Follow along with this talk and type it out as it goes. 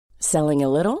Selling a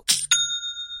little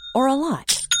or a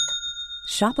lot?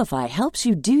 Shopify helps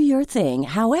you do your thing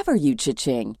however you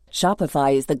cha-ching.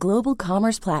 Shopify is the global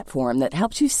commerce platform that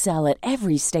helps you sell at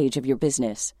every stage of your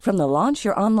business. From the launch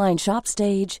your online shop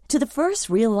stage to the first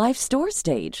real-life store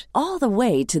stage, all the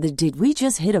way to the did we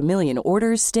just hit a million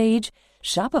orders stage.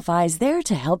 Shopify is there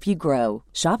to help you grow.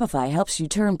 Shopify helps you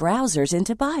turn browsers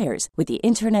into buyers with the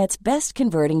internet's best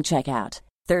converting checkout.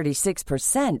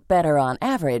 36% better on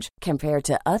average compared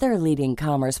to other leading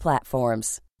commerce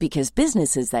platforms. Because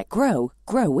businesses that grow,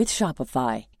 grow with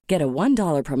Shopify. Get a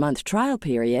 $1 per month trial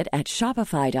period at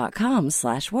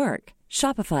shopify.com/work.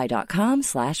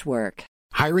 Shopify.com/work.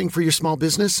 Hiring for your small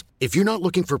business? If you're not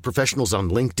looking for professionals on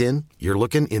LinkedIn, you're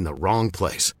looking in the wrong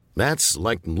place. That's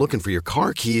like looking for your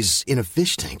car keys in a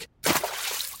fish tank.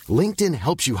 LinkedIn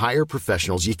helps you hire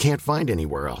professionals you can't find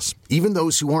anywhere else, even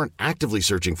those who aren't actively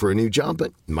searching for a new job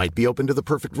but might be open to the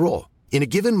perfect role. In a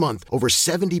given month, over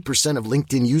 70% of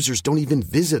LinkedIn users don't even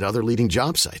visit other leading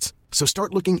job sites. So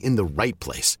start looking in the right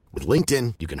place. With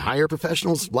LinkedIn, you can hire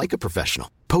professionals like a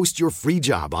professional. Post your free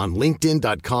job on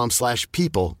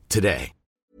linkedin.com/people today.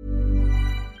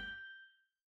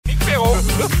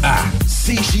 À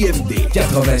CJMD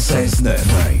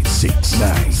 96.9.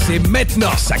 C'est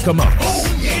maintenant, ça commence. Oh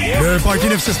yeah! Le Party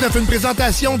 969, une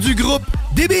présentation du groupe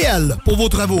DBL. Pour vos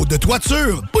travaux de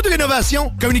toiture ou de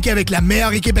rénovation, communiquez avec la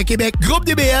meilleure équipe à Québec,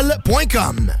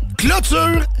 groupedbl.com.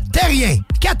 Clôture Terrien,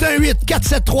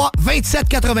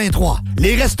 418-473-2783.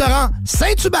 Les restaurants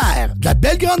Saint-Hubert, de la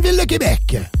belle grande ville de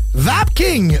Québec.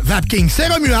 Vapking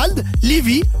Saint-Romuald,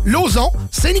 Lévis, Lauson,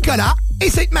 Saint-Nicolas et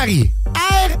Sainte-Marie.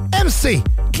 RMC,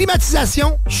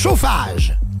 climatisation,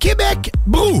 chauffage. Québec,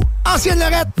 Brou,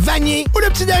 Ancienne-Lorette, Vanier ou le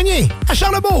petit dernier, à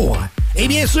Charlebourg. Et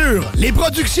bien sûr, les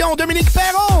productions Dominique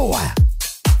Perrault.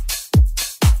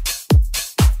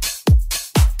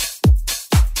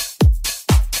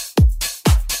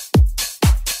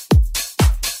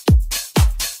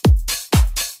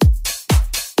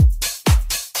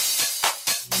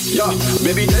 Yo,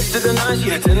 baby, dead to the night, she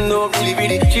had 10, no,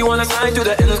 really. She wanna slide to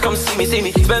the ends, come see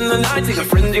me. Spend the night, take a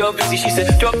friend, you're busy. She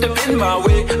said, drop the pin my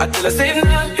way. I tell her, say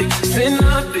nothing.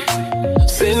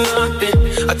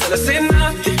 I tell her, say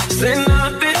nothing.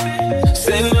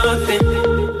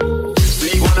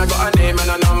 Sweet one, I got a name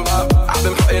and a number. I've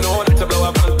been putting on it to blow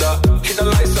up under. Hit the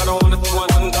lights, I don't wanna do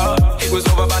one under. It was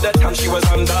over by the time she was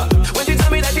under. When she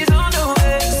told me that she's on the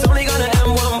way, it's only gonna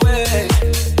end one way.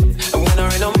 And when I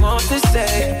ain't no more to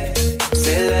say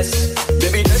less.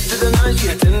 Baby, dead to the night, she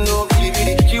had 10, no,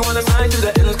 really. She wanna slide to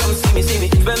the ends, come see me.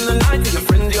 Spend the night, take a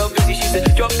friend, you're busy. She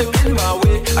said, drop the pin my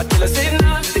way. I tell her, say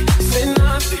nothing.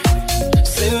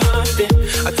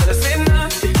 I tell her, say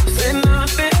nothing.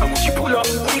 And when she pull up,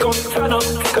 we gon' turn up.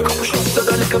 Take a couple shots of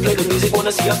the liquor, play the music,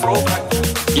 wanna see her throw back.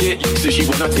 Yeah, so she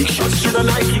wanna take shots through the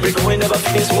night, keep it going, never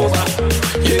feeling sober.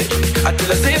 Yeah, I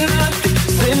tell her, say nothing.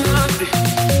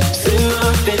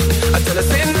 I tell her,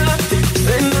 say nothing.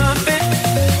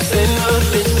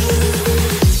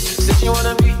 Say she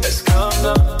wanna be, let's calm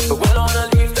down. But when I wanna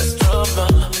leave, that's drama.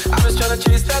 I'm just tryna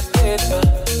chase that paper.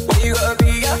 When you gotta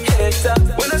be a hater.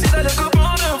 When I see that little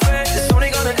brown face, it's only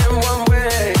gonna end one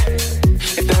way.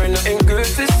 If there ain't nothing good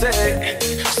to say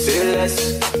less.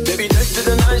 Baby, dead to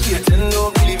the night, she had 10,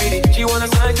 no, really. She wanna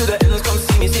slide to the ends, come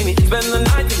see me. Spend the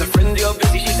night, take a friend, you're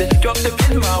busy. She said, drop the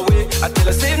pin my way. I tell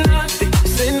her, say nothing.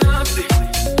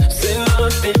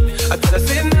 I tell her,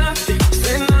 say nothing.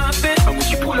 And when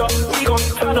she pull up, we gon'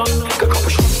 turn up. Take a couple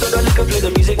shots of the liquor, play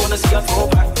the music, wanna see her throw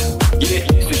back. Yeah,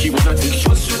 so she wanna take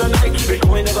shots through the night, keep it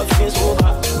going, never feeling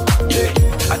sober. Yeah,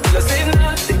 I tell her, say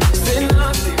nothing.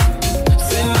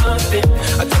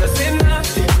 I tell her, say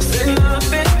nothing.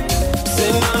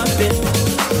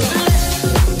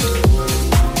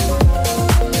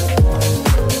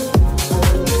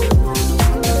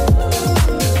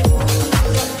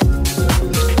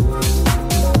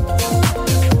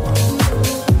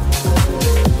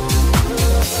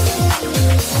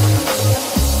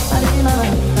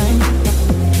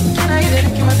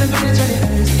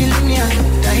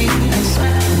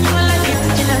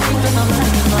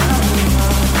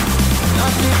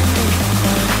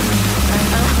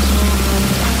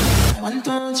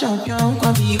 Champion,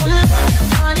 quoi, vivre.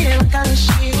 Allez, on t'a le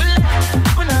chien,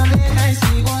 on a les guys,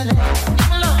 si on est.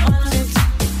 On l'a enlevé,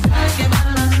 on est mal,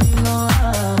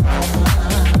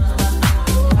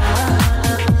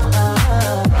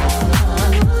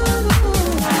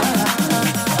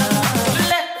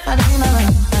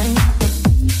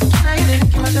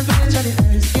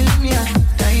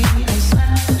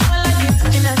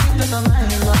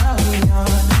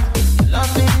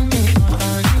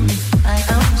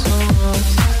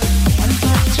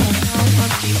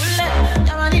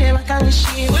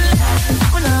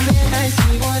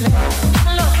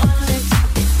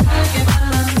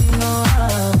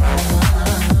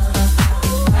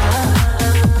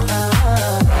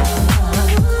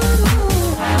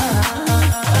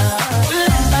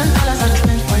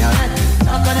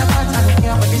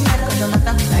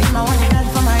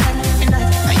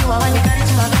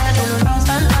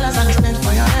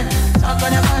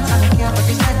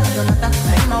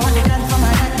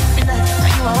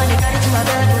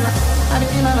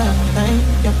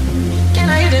 Can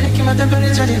I hear the keep my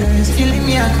temperature rise? If you leave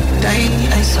me, I could die.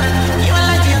 I swear, you are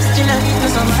like the oxygen I need to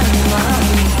somebody.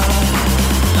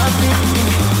 Love me,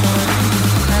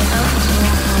 I love you so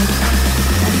much.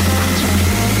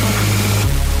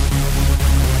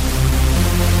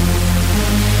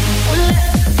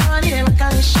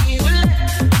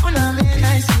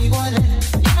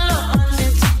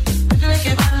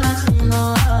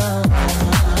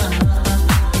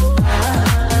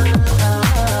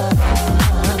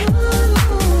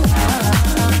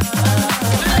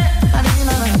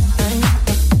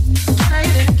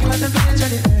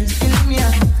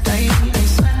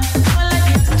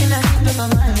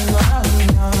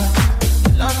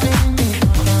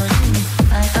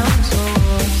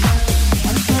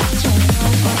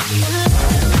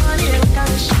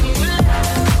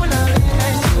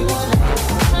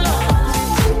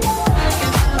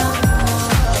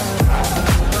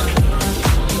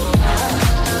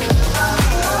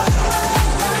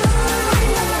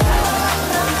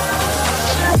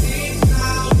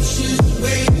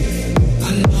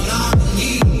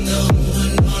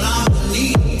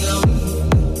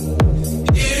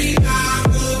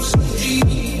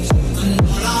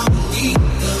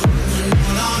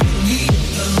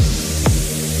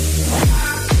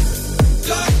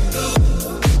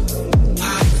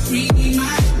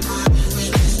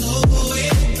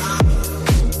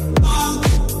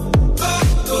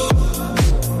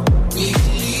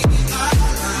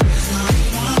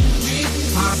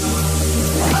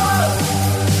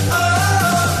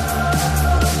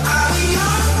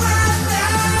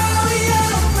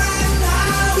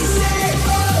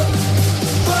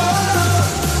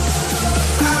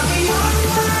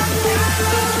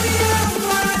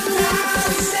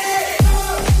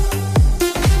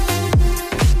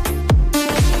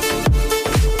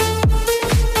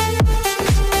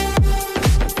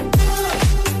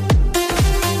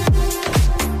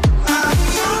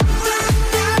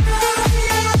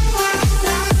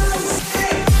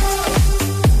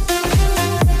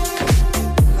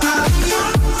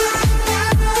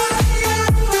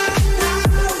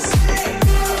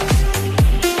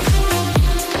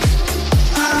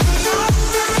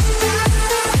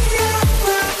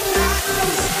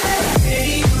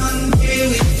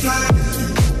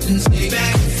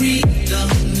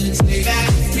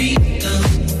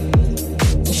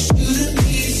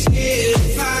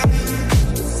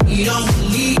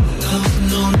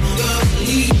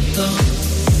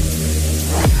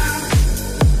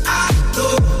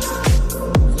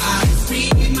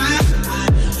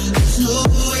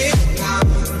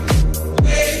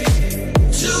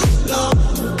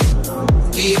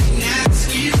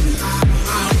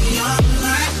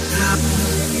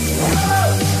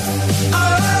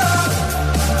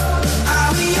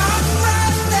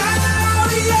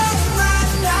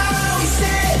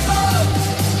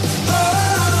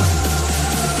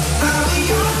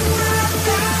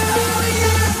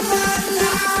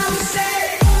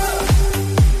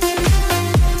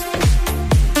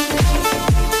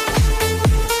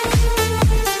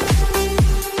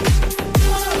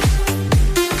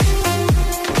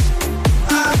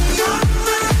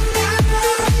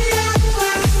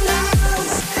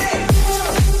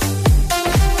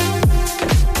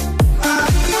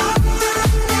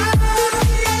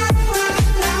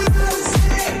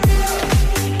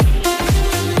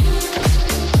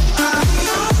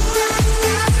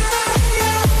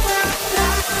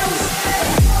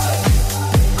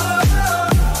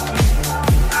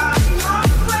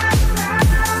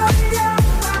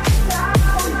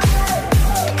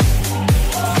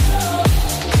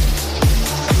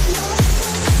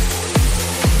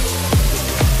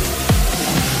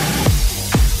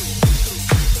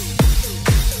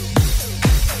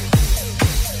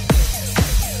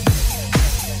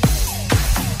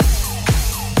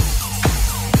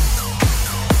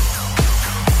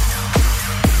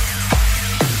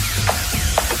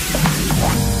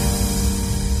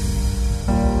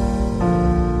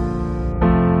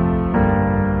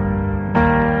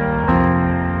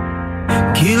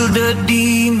 Killed the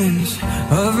demons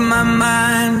of my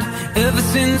mind ever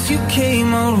since you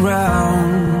came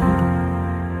around.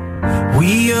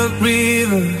 We a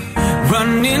river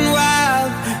running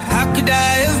wild. How could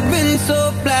I have been so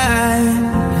blind?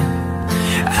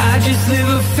 I just live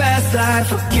a fast life,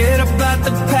 forget about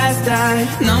the past. I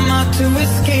numb out to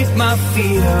escape my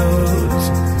fears.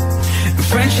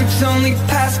 Friendships only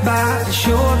pass by,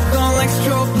 show up on like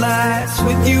strobe lights.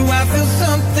 With you I feel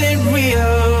something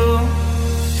real.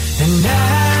 And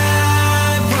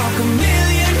I'd walk a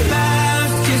million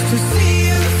miles just to see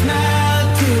you smile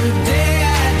till the day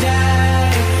I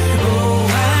die. Oh,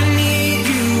 I need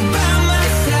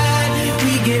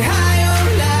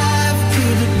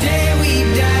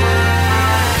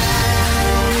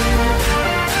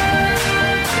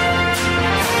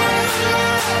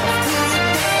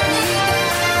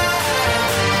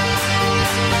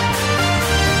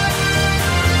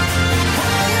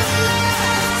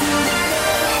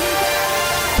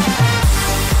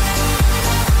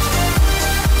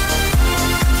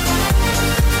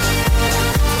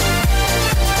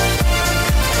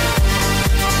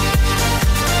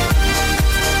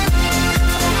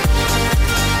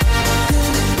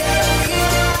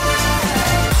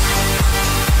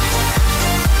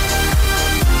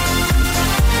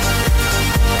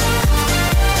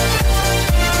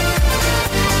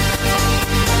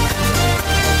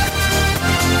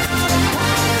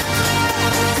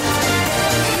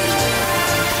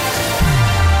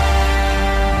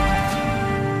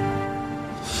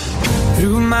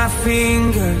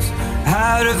fingers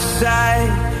out of sight.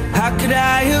 How could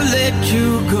I have let you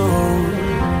go?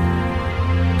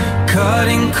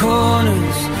 Cutting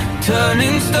corners,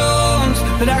 turning stones,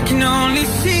 but I can only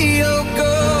see your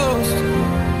ghost.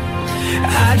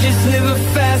 I just live a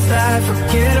fast life,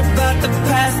 forget about the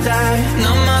past. I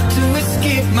numb out to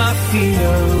escape my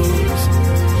fears.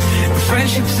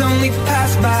 Friendships only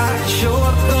pass by, show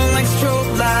up on like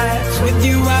strobe lights. With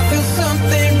you I feel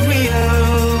something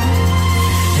real.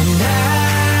 And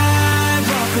I'd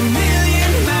walk a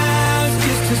million miles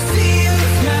just to see you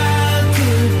smile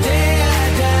till the day I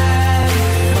die.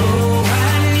 Oh,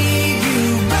 I need you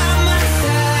by my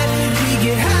side. We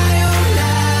get high on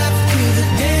life till the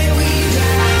day we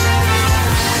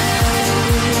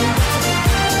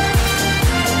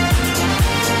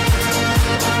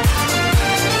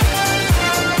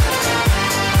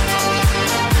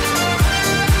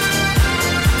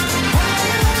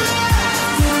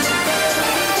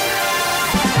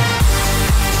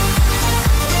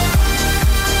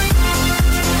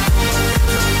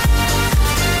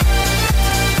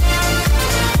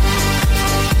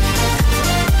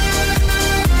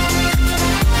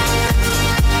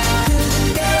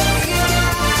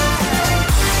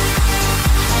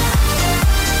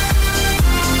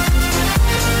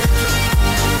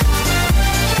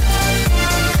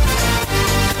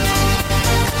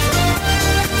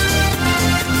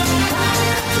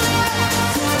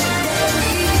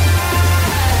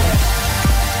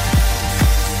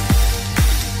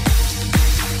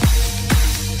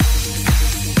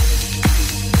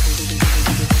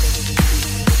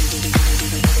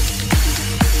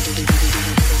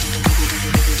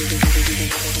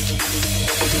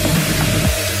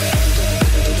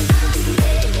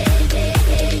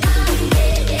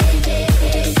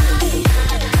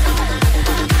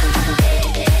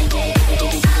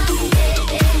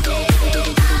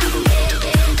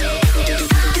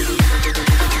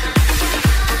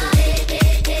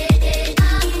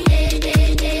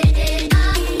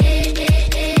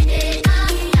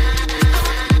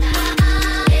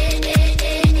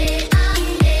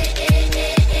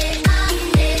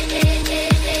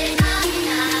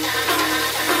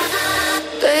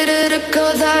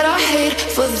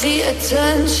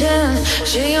attention.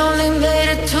 She only made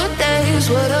it 2 days,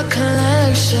 what a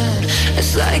connection.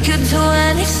 It's like you'd do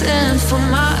anything for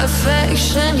my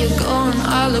affection. You're going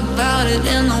all about it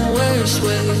in the worst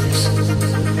ways.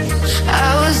 I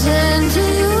was into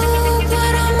you,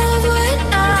 but I'm over it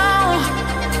now.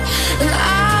 And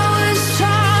I was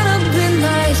trying to be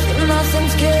nice, but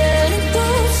nothing's getting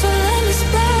through. So let me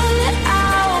spell it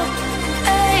out.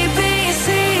 A, B, C,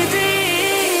 D,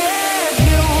 E, F.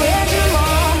 You and your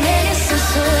mom and your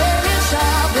sister and your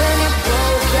child and your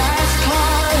broke ass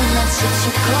car, and that's what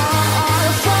you call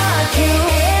fuck you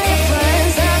and your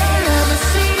friends that I'll never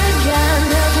see again.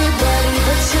 Everybody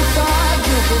that you thought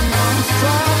you could not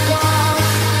fuck off.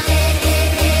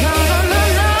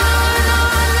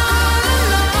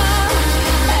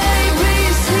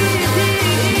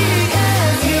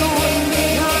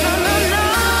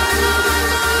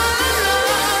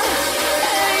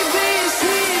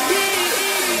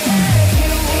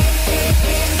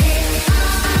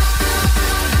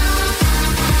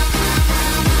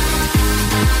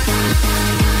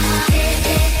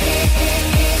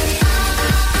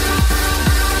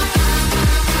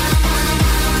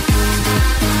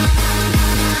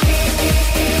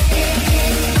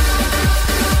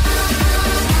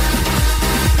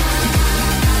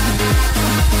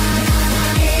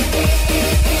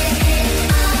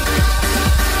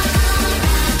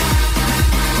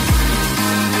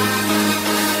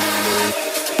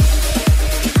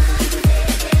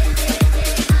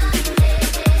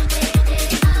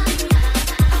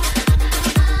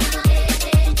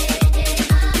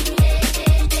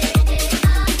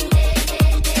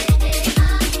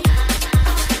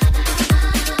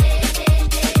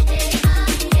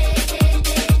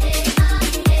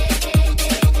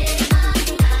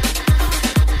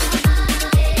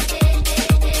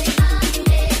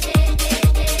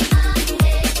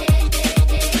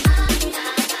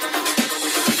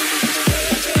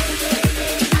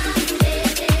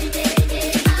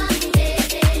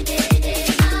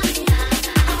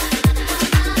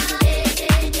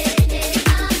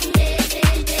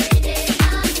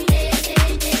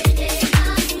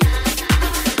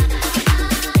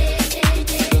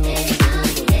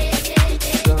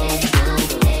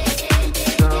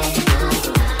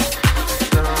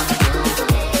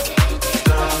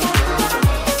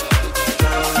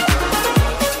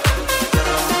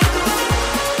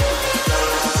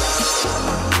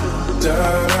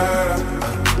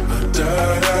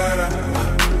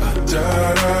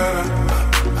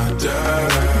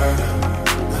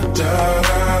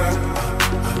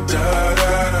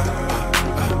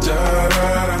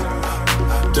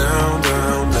 Down,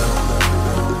 down,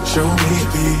 down. Show me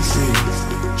pieces,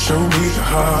 show me your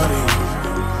heart.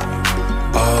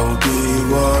 I'll be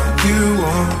what you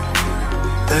want,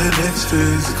 and it's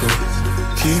physical.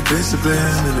 Keep it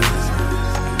subliminal.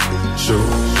 Show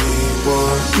me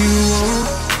what you want.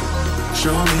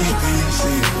 Show me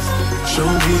pieces, show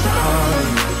me the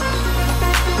heart.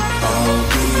 I'll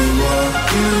be what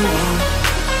you want,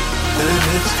 and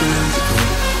it's physical.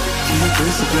 Keep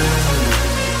it subliminal.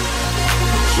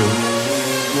 Show me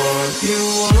what you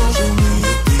want. Show me a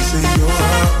piece of your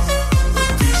heart, a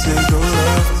piece of your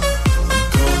love. I'm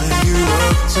calling you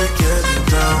up to get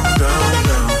down, down,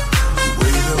 down. The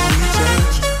way that we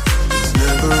touch, it's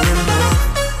never enough.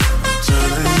 I'm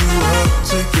turning you up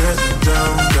to get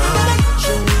down, down.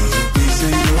 Show me a piece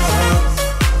of your heart,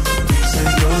 a piece of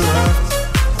your love.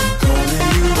 I'm calling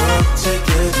you up to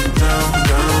get down,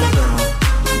 down, down.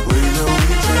 The way that we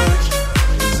touch,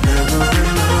 it's never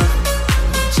enough.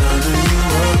 I'm turning you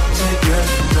up to get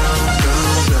down,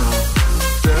 down, down.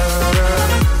 Da da da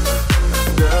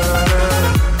da da da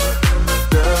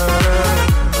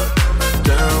down,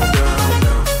 down, down. Da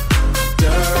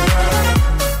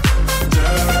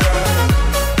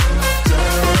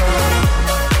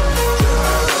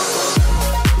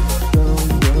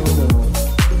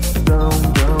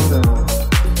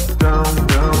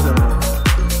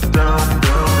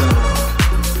da da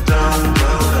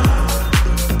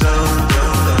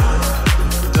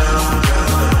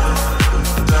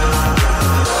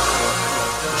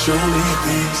show me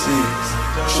pieces,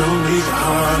 show me the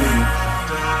heart.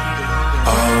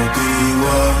 I'll be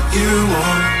what you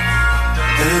want,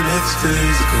 and it's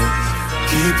physical.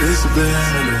 Keep it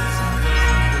subliminal.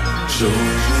 Show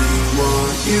me what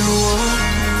you want.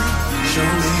 Show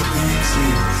me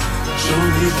pieces, show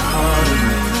me the heart.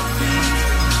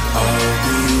 I'll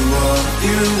be what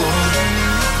you want,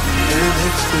 and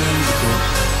it's physical.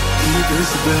 Keep it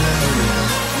subliminal.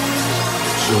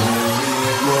 Show me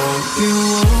what you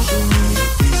want. Show me a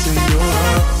piece of your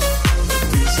heart, a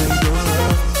piece of your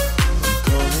love. I'm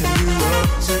calling you up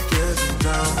to get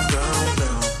down, down,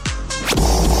 down.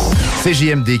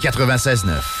 CJMD 96.9.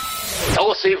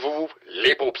 Dansez-vous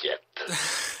les paupiettes.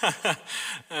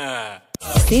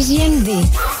 CJMD,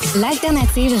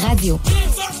 l'alternative radio.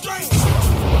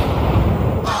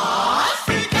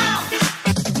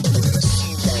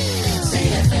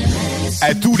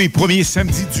 À tous les premiers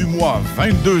samedis du mois,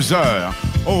 22h,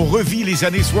 on revit les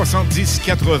années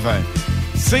 70-80.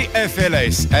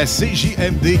 CFLS à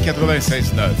CJMD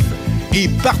 96.9 et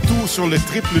partout sur le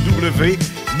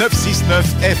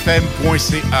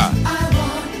www.969fm.ca.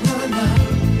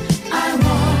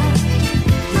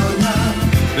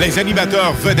 Les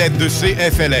animateurs vedettes de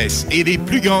CFLS et les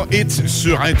plus grands hits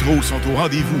sur intro sont au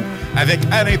rendez-vous avec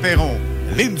Alain Perron,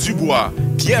 Lynn Dubois,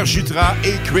 Pierre Jutras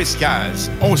et Chris Caz.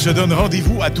 On se donne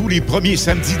rendez-vous à tous les premiers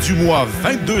samedis du mois,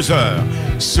 22h,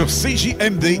 sur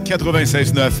CJMD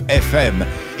 96.9 FM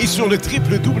et sur le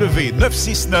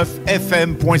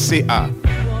www.969fm.ca.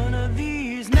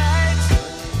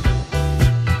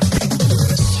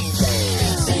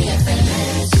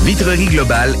 Vitrerie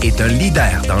Globale est un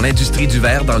leader dans l'industrie du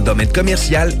verre dans le domaine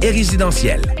commercial et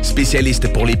résidentiel.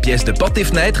 Spécialiste pour les pièces de portes et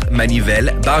fenêtres,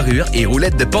 manivelles, barrures et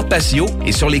roulettes de porte patio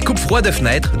et sur les coupes-froids de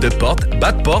fenêtres, de portes,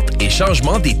 bas de porte et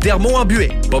changement des thermos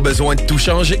embués. Pas besoin de tout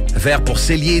changer. Verre pour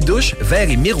cellier et douche, verre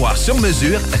et miroir sur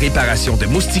mesure, réparation de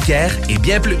moustiquaires et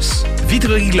bien plus.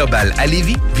 Vitrerie Globale à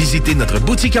Lévis, visitez notre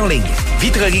boutique en ligne.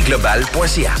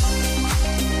 vitrerieglobale.ca.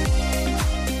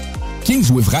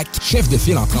 Kingsway Vrac, chef de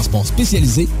file en transport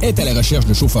spécialisé, est à la recherche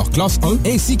de chauffeurs classe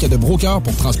 1 ainsi que de brokers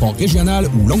pour transport régional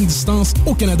ou longue distance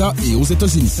au Canada et aux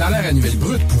États-Unis. Salaire annuel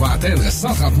brut pouvant atteindre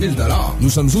 130 000 $. Nous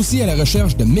sommes aussi à la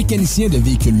recherche de mécaniciens de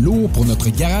véhicules lourds pour notre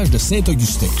garage de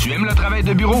Saint-Augustin. Tu aimes le travail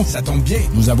de bureau? Ça tombe bien.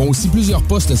 Nous avons aussi plusieurs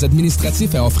postes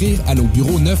administratifs à offrir à nos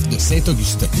bureaux neufs de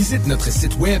Saint-Augustin. Visite notre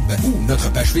site web ou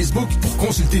notre page Facebook pour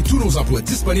consulter tous nos emplois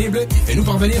disponibles et fais-nous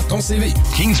parvenir ton CV.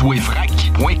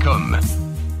 KingswayVrac.com.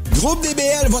 Groupe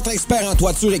DBL, votre expert en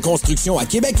toiture et construction à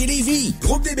Québec et Lévis.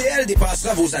 Groupe DBL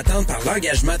dépassera vos attentes par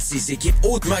l'engagement de ses équipes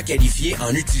hautement qualifiées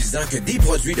en utilisant que des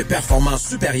produits de performance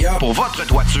supérieure pour votre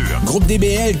toiture. Groupe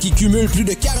DBL qui cumule plus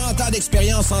de 40 ans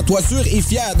d'expérience en toiture est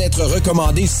fier d'être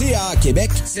recommandé CA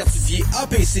Québec, certifié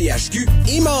APCHQ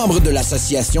et membre de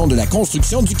l'Association de la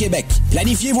construction du Québec.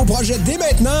 Planifiez vos projets dès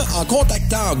maintenant en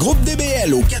contactant Groupe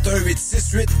DBL au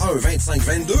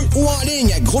 418-681-2522 ou en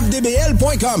ligne à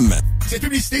groupedbl.com. Cette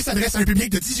publicité s'adresse à un public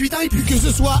de 18 ans et plus. Que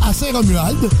ce soit à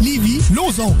Saint-Romuald, Lévis,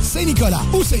 Lauson, Saint-Nicolas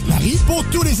ou Sainte-Marie, pour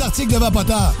tous les articles de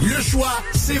Vapoteur, le choix,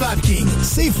 c'est VapKing.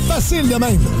 C'est facile de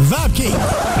même. VapKing.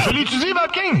 Je l'utilise,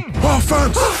 VapKing.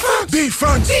 Offense!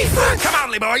 Defense! Come on,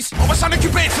 les boys! On va s'en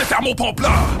occuper de ce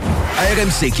thermopompe-là!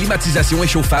 RMC Climatisation et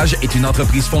Chauffage est une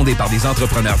entreprise fondée par des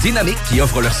entrepreneurs dynamiques qui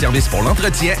offrent leurs services pour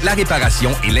l'entretien, la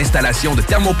réparation et l'installation de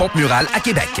thermopompes murales à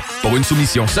Québec. Pour une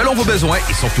soumission selon vos besoins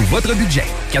et surtout votre budget.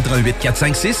 88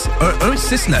 456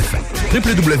 1169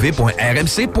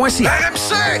 www.rmc.ca.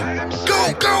 RMC!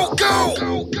 Go, go, go!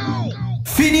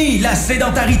 Fini la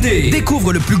sédentarité!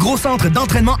 Découvre le plus gros centre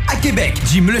d'entraînement à Québec.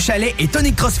 Jim Le Chalet et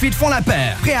Tonic CrossFit font la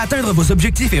paire. Prêt à atteindre vos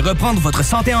objectifs et reprendre votre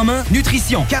santé en main?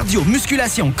 Nutrition, cardio,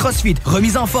 musculation, CrossFit,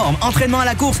 remise en forme, entraînement à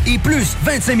la course et plus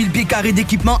 25 000 pieds carrés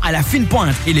d'équipement à la fine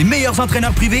pointe et les meilleurs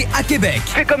entraîneurs privés à Québec.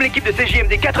 Fais comme l'équipe de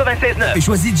CJMD 96.9 et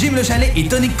choisis Jim Le Chalet et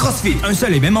Tonic CrossFit. Un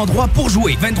seul et même endroit pour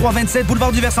jouer. 23-27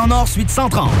 Boulevard du Versant Nord, suite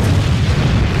 130.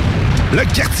 Le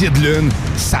quartier de lune,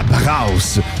 ça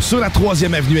brasse. Sur la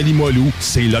 3e avenue à Limoilou,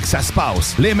 c'est là que ça se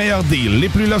passe. Les meilleurs deals, les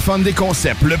plus le fun des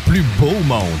concepts, le plus beau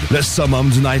monde. Le summum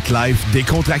du nightlife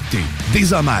décontracté.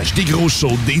 Des hommages, des gros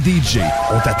shows, des DJ.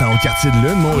 On t'attend au quartier de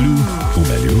lune, mon loup. Au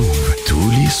Malou, tous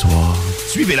les soirs.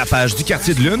 Suivez la page du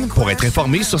quartier de lune pour être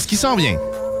informé sur ce qui s'en vient.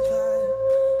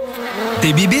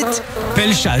 T'es bibite?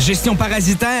 Pelcha Gestion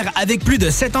Parasitaire avec plus de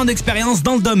 7 ans d'expérience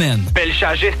dans le domaine.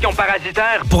 Pelcha Gestion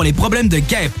Parasitaire pour les problèmes de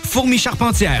guêpes, fourmis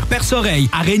charpentières, perce-oreilles,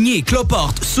 araignées,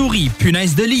 cloportes, souris,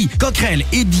 punaises de lit, coquerelles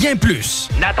et bien plus.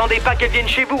 N'attendez pas qu'elles viennent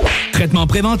chez vous. Traitement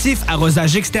préventif,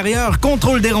 arrosage extérieur,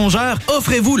 contrôle des rongeurs,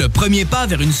 offrez-vous le premier pas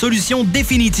vers une solution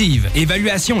définitive.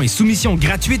 Évaluation et soumission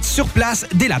gratuite sur place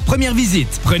dès la première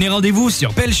visite. Prenez rendez-vous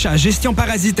sur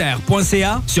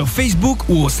pelchagestionparasitaire.ca, sur Facebook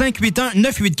ou au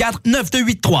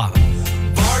 581-984-9283.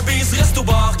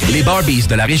 Les Barbies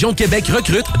de la région de Québec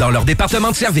recrutent dans leur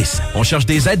département de service. On cherche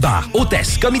des aides-bars,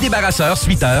 hôtesses, commis débarrasseurs,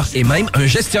 suiteurs et même un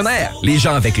gestionnaire. Les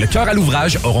gens avec le cœur à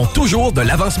l'ouvrage auront toujours de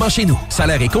l'avancement chez nous.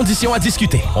 Salaire et conditions à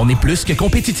discuter. On est plus que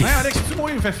compétitifs. Ouais, Alex, tu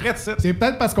vois, il fait frais de ça. C'est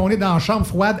peut-être parce qu'on est dans une chambre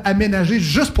froide aménagée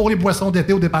juste pour les boissons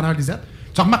d'été au dépanneur Lisette.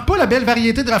 Tu remarques pas la belle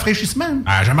variété de rafraîchissement?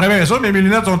 Ah, j'aimerais bien ça, mais mes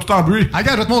lunettes sont toutes en bruit. Ah,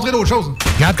 regarde, je vais te montrer d'autres choses.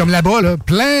 Regarde, comme là-bas, là,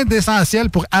 plein d'essentiels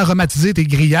pour aromatiser tes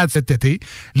grillades cet été.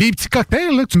 Les petits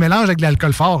cocktails là, que tu mélanges avec de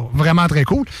l'alcool fort, vraiment très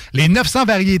cool. Les 900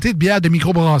 variétés de bières de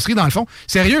microbrasserie, dans le fond.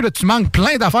 Sérieux, là, tu manques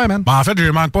plein d'affaires, man. En fait, je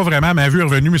manque pas vraiment. Ma vue est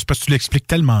revenue, mais c'est parce que tu l'expliques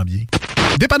tellement bien.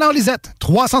 Dépanneur Lisette,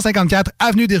 354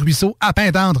 Avenue des Ruisseaux, à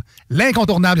Pintendre.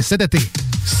 L'incontournable cet été.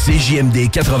 CJMD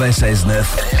 96.9.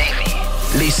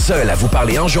 Les seuls à vous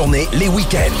parler en journée, les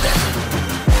week-ends.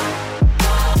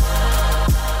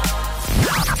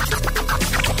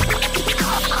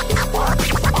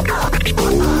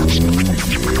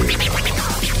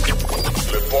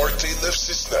 Le Party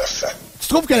 969. Tu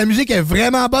trouves que la musique est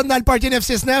vraiment bonne dans le Party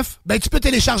 969? Ben, tu peux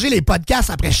télécharger les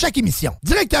podcasts après chaque émission.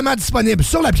 Directement disponible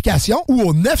sur l'application ou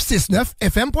au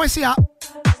 969fm.ca.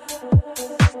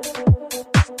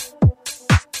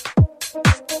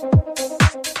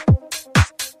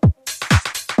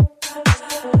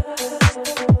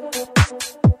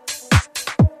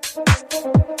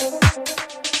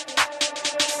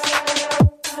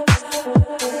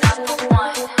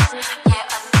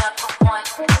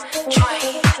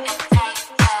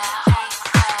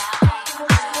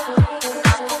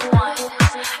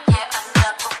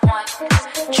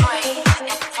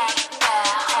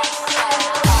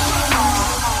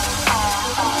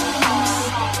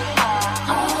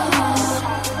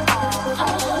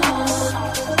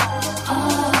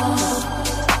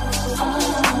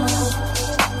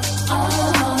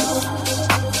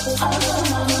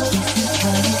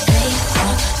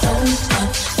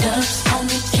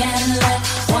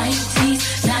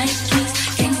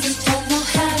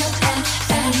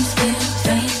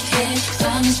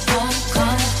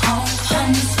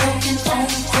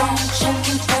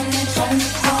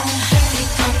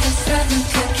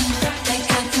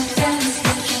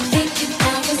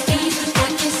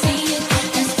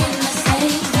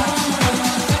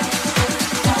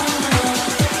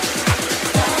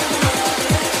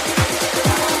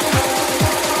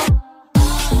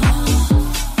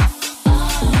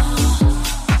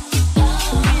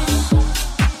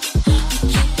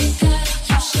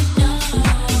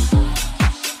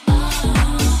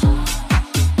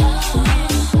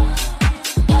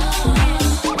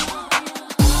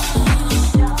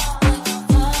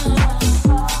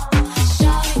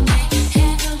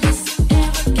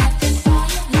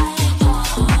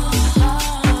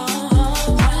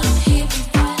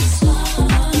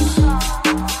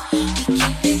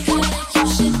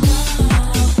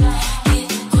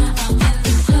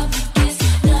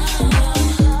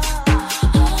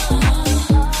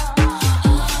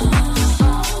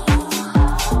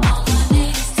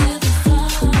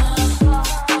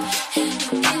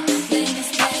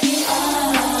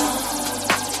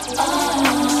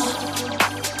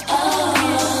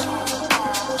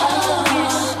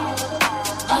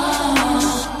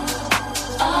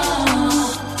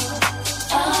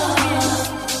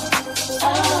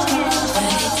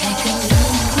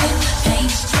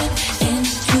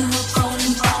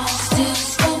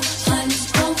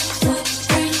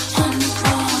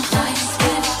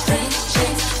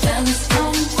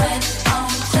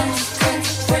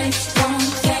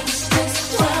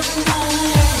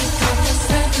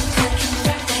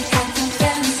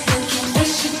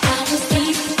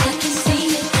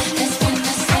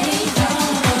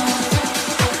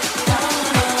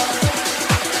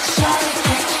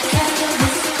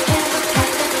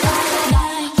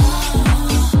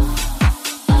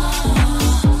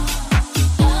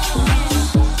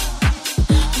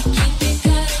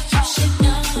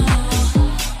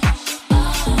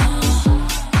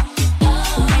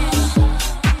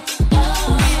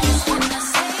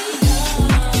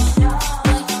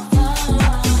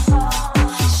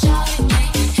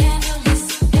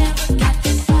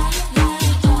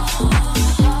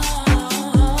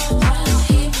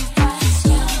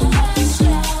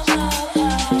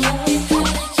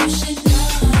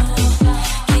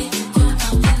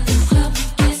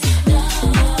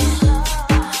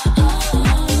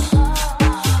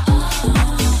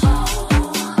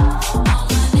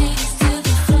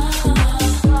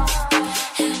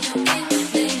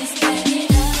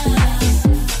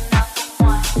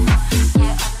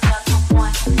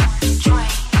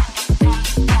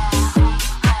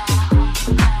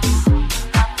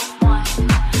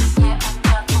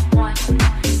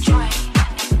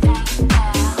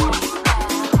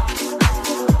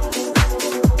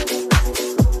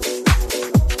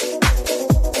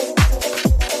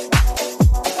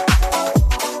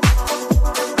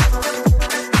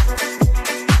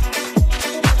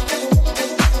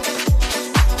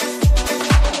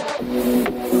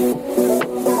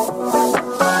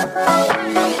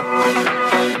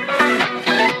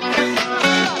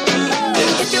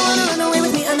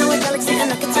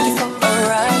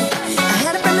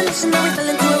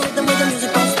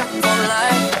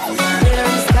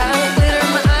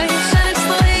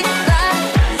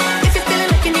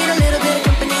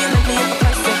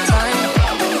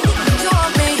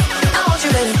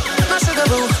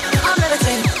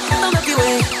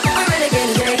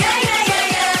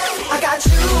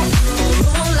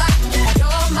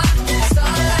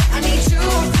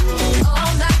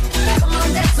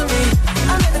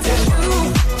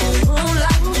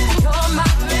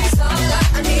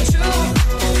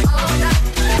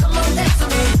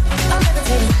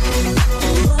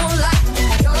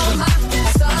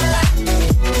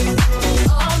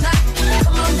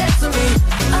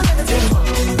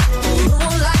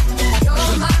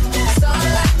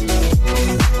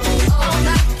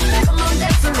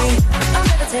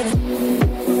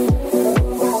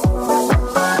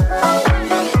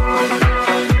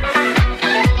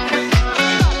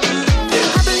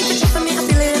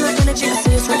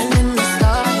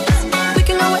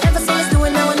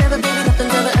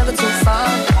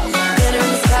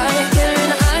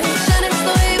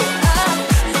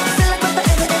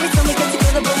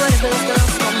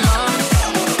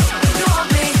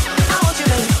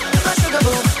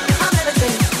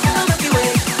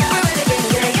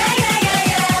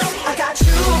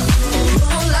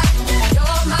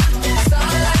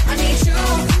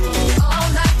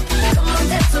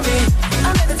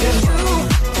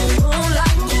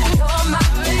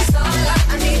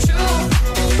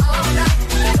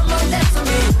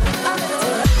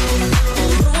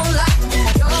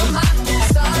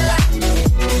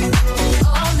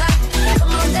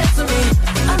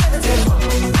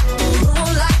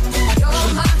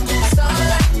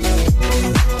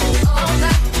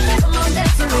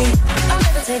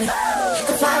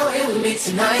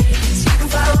 tonight. So you can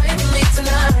fly away with me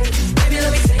tonight. Baby,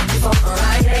 let me take you for a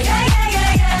ride. Yeah, yeah, yeah,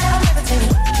 yeah, yeah. I'm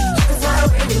levitating. You can fly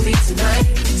away with me tonight.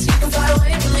 So you can fly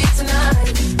away with me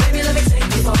tonight. Baby, let me take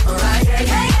you for a ride.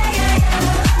 Yeah, yeah, yeah, yeah,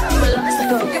 yeah. You will last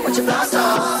like a rocket with your blast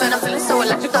off. And I'm feeling so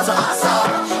electric, that's a hot stop.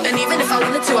 And even if I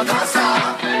wanted to, I can't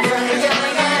stop. Yeah, yeah,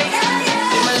 yeah, yeah,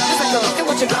 yeah. My love is like a rocket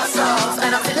with your blast off.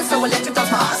 And I'm feeling so electric,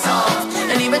 that's my heart off.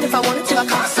 And even if I wanted to, I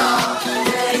can't stop.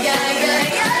 Yeah, yeah, yeah,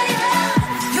 yeah,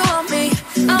 yeah. You want me,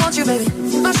 I want you, baby.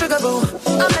 My sugar boo,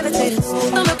 I'm levitating.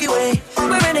 The Milky Way,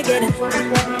 we're renegading.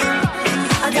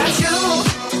 I got you,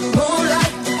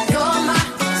 moonlight, you're my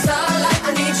starlight.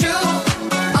 I need you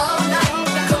all night.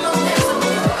 Come on, dance with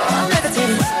me. I'm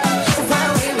levitating. You can fly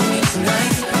away with me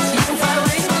tonight. You can fly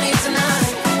away with me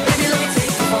tonight. Baby, let me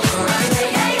take you for a ride. Yeah,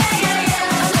 yeah, yeah, yeah,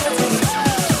 yeah. I'm levitating.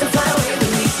 You can fly away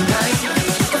with me tonight.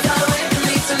 You can fly away with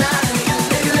me tonight.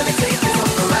 Baby, let me take you for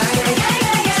a ride. Yeah, yeah,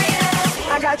 yeah, yeah,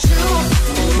 yeah. I got you,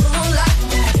 moonlight,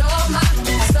 you're my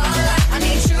starlight. I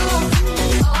need you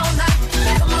all night.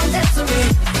 Come on, dance with me.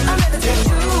 I'm levitating.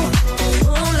 You,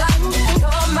 moonlight,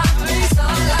 you're my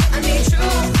starlight. I need you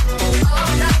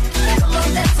all night. Come on,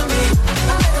 dance with me.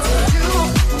 I'm levitating. You,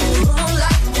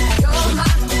 moonlight, you're my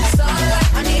starlight.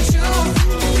 I need you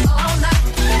all night.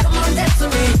 Come on, dance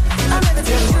with me. I'm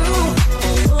levitating. You,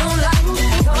 moonlight,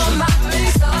 you're my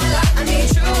starlight. I need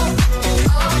you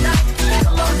all night.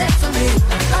 Come on, dance with me.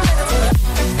 I'm levitating.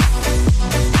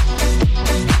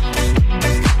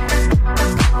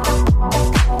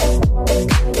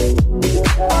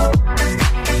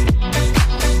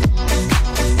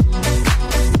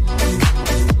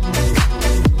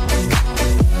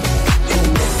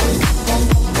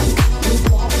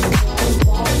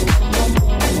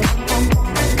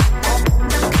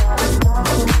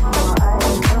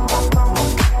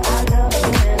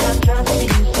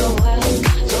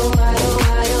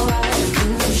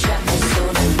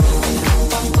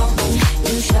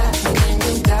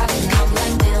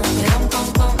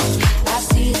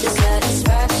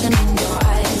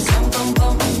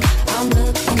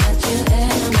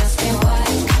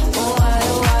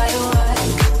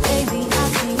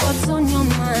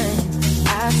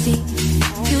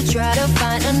 Try to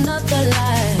find another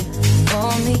life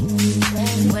for me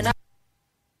when I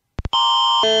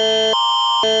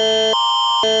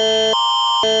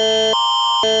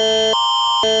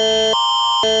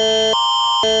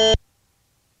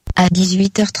À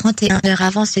 18h31 heure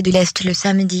avancée de l'Est le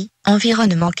samedi,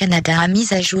 Environnement Canada a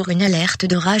mis à jour une alerte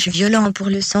d'orage violent pour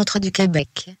le centre du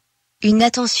Québec. Une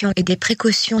attention et des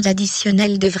précautions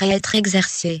additionnelles devraient être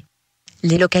exercées.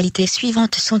 Les localités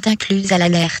suivantes sont incluses à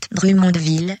l'alerte: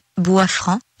 Drummondville,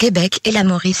 Bois-Franc, Québec et la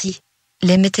Mauricie.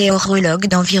 Les météorologues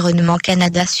d'Environnement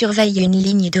Canada surveillent une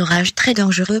ligne d'orage très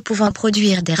dangereux pouvant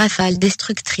produire des rafales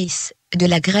destructrices, de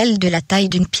la grêle de la taille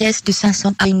d'une pièce de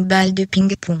 500 à une balle de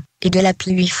ping-pong, et de la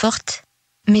pluie forte.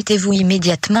 Mettez-vous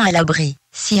immédiatement à l'abri,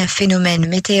 si un phénomène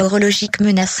météorologique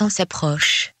menaçant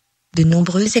s'approche. De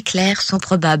nombreux éclairs sont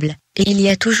probables, et il y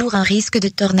a toujours un risque de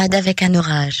tornade avec un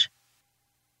orage.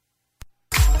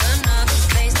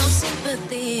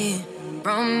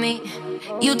 from me,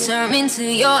 you turn me into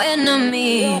your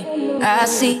enemy. I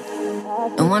see,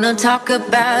 don't wanna talk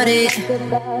about it,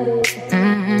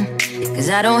 cause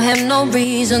I don't have no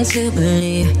reason to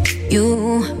believe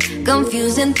you.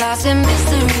 Confusing thoughts and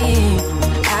mystery.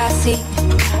 I see,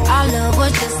 our love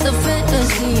was just a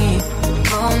fantasy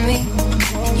for me.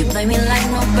 You play me like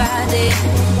nobody.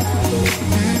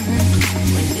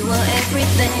 When you were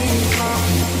everything for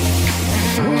me.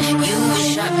 You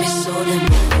shot me so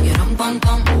damn, you dum bum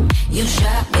bum. You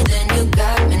shot me, then you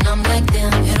got me, and I'm like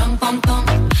damn, you dum bum bum.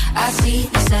 I see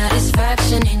the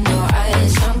satisfaction in your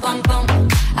eyes, dum bum bum.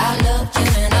 I loved you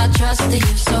and I trusted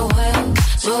you so well,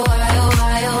 so why, oh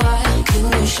why, oh why?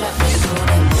 You shot me so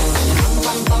damn, you dum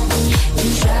bum bum. You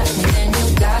shot me, then you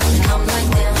got me, and I'm like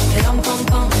damn, you dum bum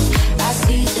bum. I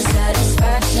see the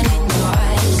satisfaction in your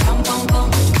eyes, dum bum bum.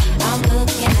 I'm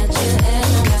looking at you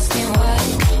and I'm asking why,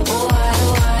 oh why,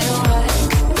 oh why, oh why?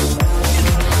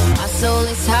 My soul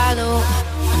is hollow,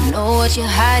 I know what you're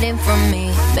hiding from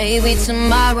me. Maybe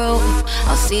tomorrow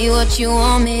I'll see what you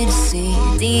want me to see.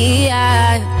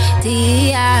 D.I.,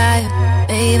 D.I.,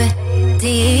 baby,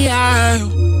 D.I.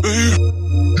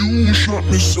 You shot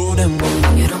me so damn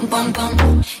well. You dum bum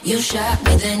bum. You shot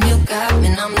me, then you got me,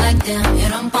 and I'm like damn. You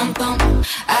dum bum bum.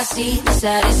 I see the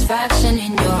satisfaction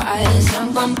in your eyes.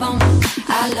 Dum bum bum.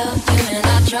 I loved you and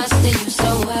I trusted you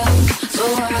so well. So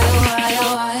why, oh why,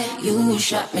 oh why? You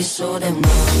shot me so damn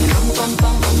well. You dum bum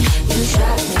bum. You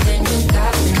shot me, then you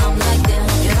got me, and I'm like damn.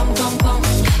 You dum bum bum.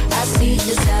 I see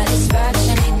the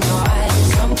satisfaction in your eyes.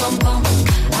 Dum bum bum.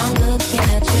 I'm looking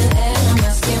at you and I'm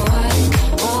asking why.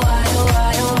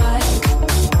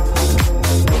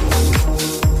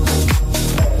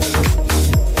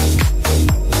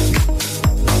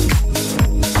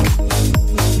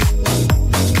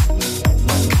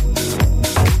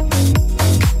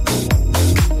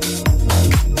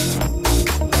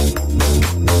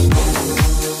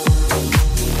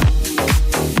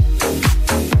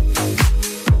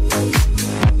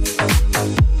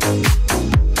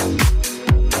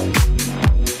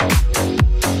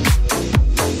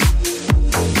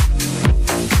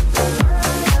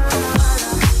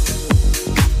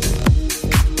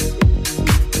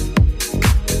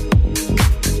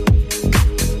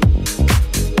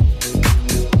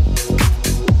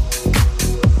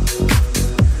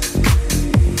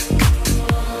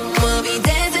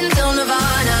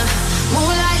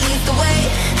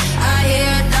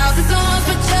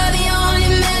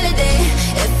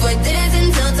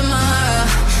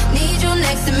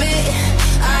 next to me.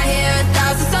 I hear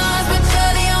 1,000 songs, but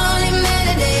you're the only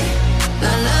melody.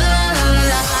 La la la la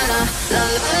la la la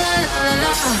la la la la la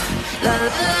la.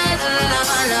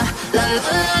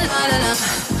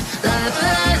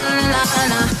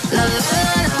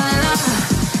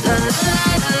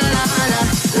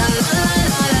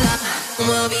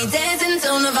 We'll be dancing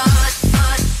till Nirvana.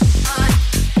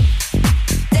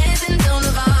 Dancing till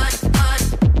Nirvana.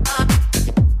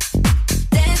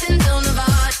 Dancing till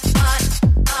Nirvana.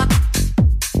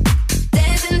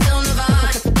 Dancing till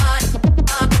Nirvana.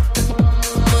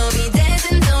 We'll be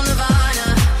dancing till Nirvana.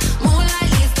 Moonlight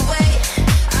leads the way.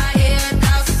 I hear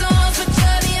 1,000 songs, but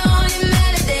you're the only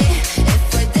melody. If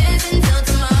we're dancing till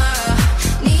tomorrow,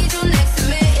 need you next to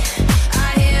me. I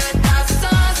hear 1,000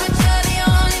 songs, but you're the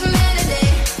only melody.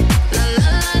 La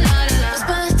la la la la.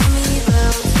 Whisper to me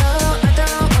real slow, I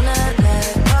don't wanna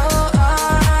let go.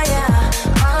 Oh yeah,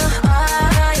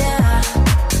 yeah.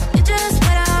 You're just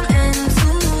what I'm into.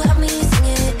 Help me sing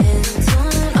it in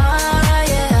tune. Oh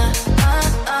yeah,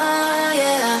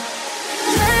 yeah.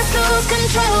 Let's lose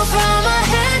control from our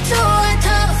head to our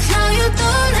toes. Now you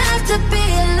don't have to be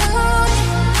alone.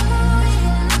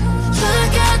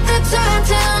 Look at the time,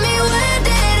 tell me where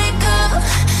did it go?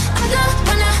 I don't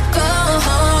wanna go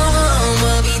home.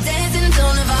 We'll be dancing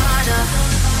till Nirvana.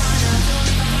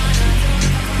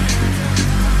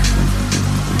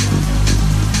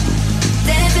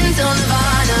 Dancing till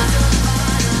Nirvana.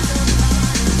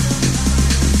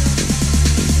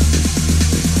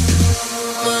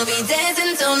 We'll be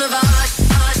dancing till Nirvana.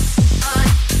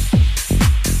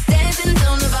 Dancing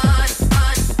till Nirvana.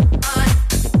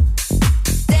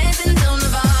 Dancing till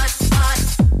Nirvana.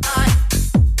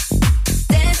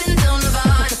 Dancing till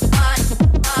Nirvana.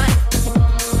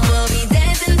 We'll be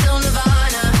dancing till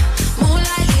Nirvana.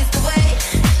 Moonlight leads the way.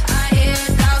 I hear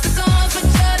 1,000 songs, but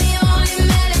you're the only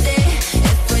melody.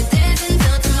 If we're dancing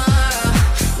till tomorrow,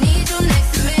 need you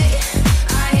next to me.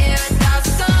 I hear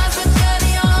 1,000 songs, but you're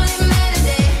the only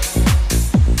melody.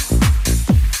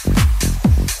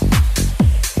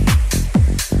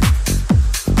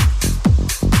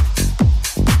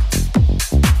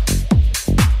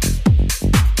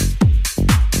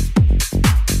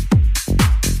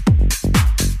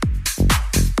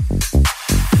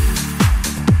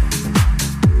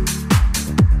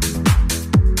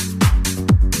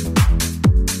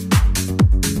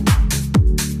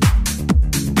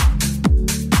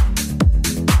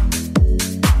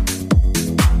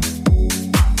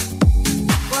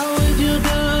 What would you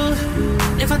do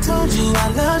if I told you I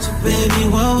loved you, baby?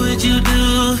 What would you do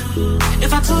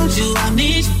if I told you I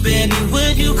need you, baby?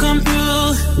 Would you come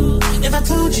through? If I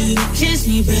told you to kiss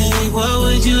me, baby, what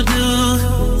would you do?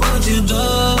 What would you do?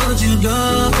 What would you do?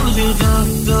 What would you do?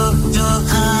 What would you do?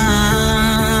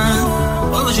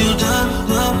 What would you do?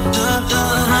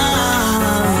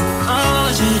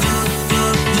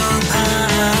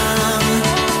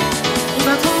 If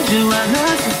I told you I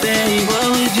loved you, baby, what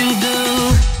would you do?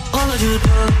 What would you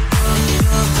do? What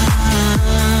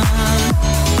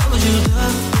would you do? What would you do?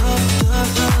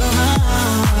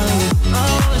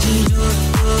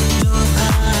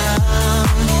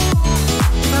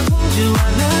 If I told you I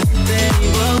love you, baby,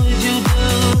 what would you do?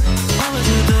 What would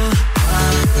you do? What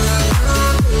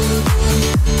would you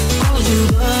do? What would you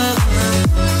do?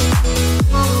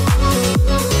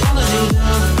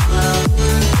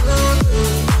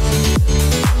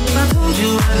 If I told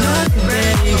you I love you,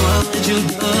 baby, what would you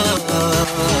do?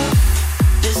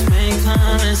 This may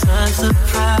come as a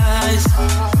surprise,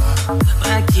 but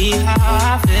I keep how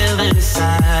I feel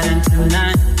inside, and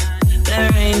tonight there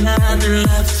ain't nothing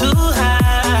left to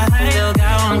hide. Still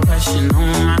got one question on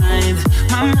my mind,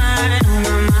 on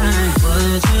my mind.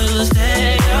 Would you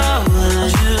stay or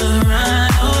would you run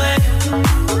away?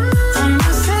 I'm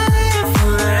not saying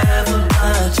forever,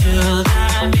 but you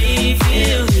got me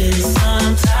feeling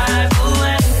some type of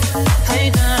way. Hey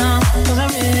down, 'cause I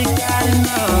really gotta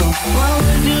know. What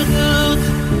would you do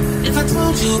if I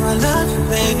told you I love you,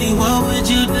 baby? What would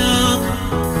you do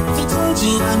if I told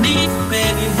you I need you,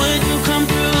 baby? Would you come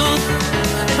through?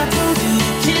 If I told you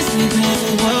to kiss me, baby,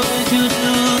 what would you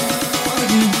do? What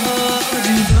would you do? What would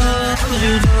you do? What would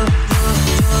you do?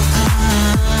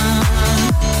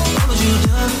 What would you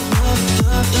do?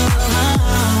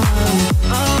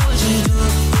 What would you do?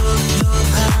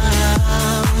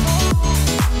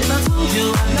 If I told you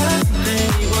I love you,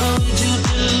 baby, what would you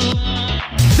do?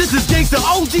 This is Gangsta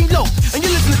OG Low, and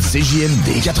you're listening to CJMD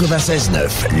 96.9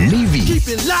 Lévis. Keep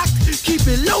it locked, keep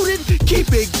it loaded,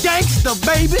 keep it gangsta,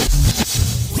 baby.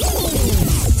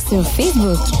 Sur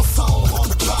Facebook.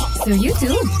 Sur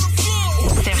YouTube.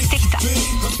 Sur TikTok.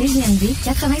 CJMD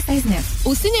 96.9.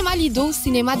 Au Cinéma Lido,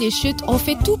 Cinéma des Chutes, on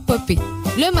fait tout popper.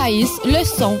 Le maïs, le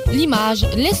son, l'image,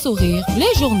 les sourires,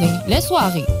 les journées, les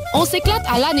soirées. On s'éclate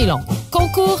à l'année longue.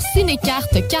 Concours,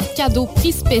 ciné-cartes, cartes cadeaux,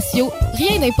 prix spéciaux,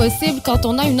 rien d'impossible quand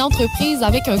on a une entreprise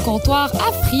avec un comptoir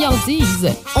à friandises.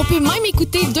 On peut même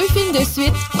écouter 2 films de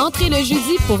suite, entrer le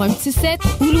jeudi pour un petit set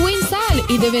ou louer une salle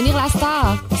et devenir la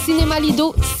star. Cinéma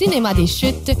Lido, Cinéma des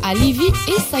Chutes, à Lévis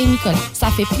et Saint-Nicolas.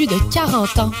 Ça fait plus de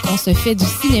 40 ans qu'on se fait du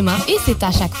cinéma et c'est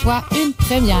à chaque fois une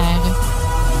première.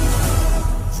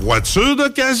 Voiture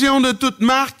d'occasion de toute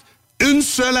marque, une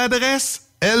seule adresse,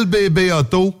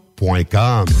 lbbauto.com.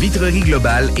 Vitrerie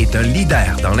Globale est un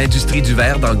leader dans l'industrie du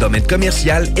verre dans le domaine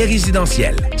commercial et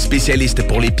résidentiel. Spécialiste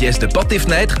pour les pièces de portes et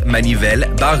fenêtres, manivelles,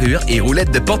 barrures et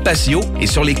roulettes de porte-patio et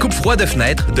sur les coupes-froids de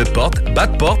fenêtres, de portes, bas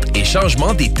de porte et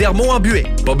changement des thermos en buée.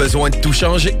 Pas besoin de tout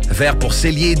changer. Verre pour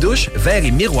cellier et douche, verre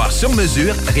et miroirs sur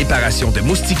mesure, réparation de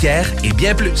moustiquaires et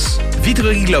bien plus.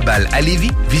 Vitrerie Globale à Lévis,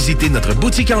 visitez notre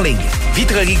boutique en ligne.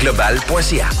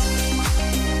 vitrerieglobale.ca.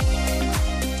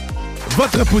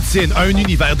 Votre poutine, un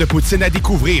univers de poutine à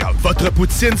découvrir. Votre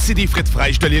poutine, c'est des frites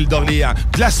fraîches de l'île d'Orléans,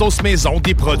 de la sauce maison,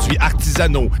 des produits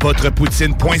artisanaux.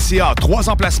 Votrepoutine.ca, 3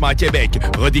 emplacements à Québec.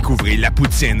 Redécouvrez la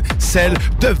poutine, celle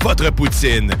de votre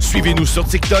poutine. Suivez-nous sur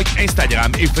TikTok,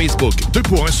 Instagram et Facebook. 2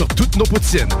 pour 1 sur toutes nos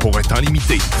poutines, pour un temps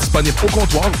limité. Disponible au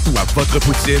comptoir ou à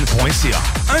votrepoutine.ca.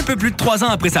 Un peu plus de 3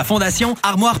 ans après sa fondation,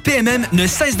 Armoire PMM ne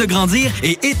cesse de grandir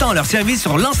et étend leur service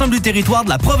sur l'ensemble du territoire de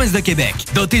la province de Québec.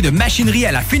 Dotée de machinerie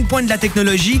à la fine pointe de la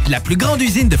technologie, la plus grande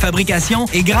usine de fabrication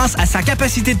et grâce à sa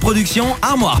capacité de production,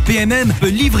 Armoire PMM peut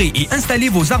livrer et installer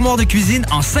vos armoires de cuisine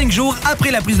en 5 jours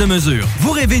après la prise de mesure. Vous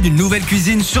rêvez d'une nouvelle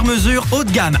cuisine sur mesure haut de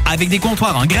gamme avec des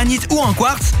comptoirs en granit ou en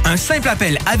quartz? Un simple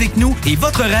appel avec nous et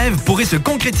votre rêve pourrait se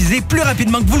concrétiser plus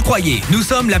rapidement que vous le croyez. Nous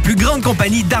sommes la plus grande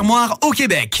compagnie d'armoires au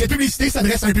Québec. Cette publicité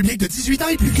s'adresse à un public de 18 ans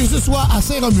et plus, que ce soit à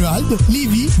Saint-Romuald,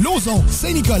 Lévis, Lauson,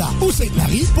 Saint-Nicolas ou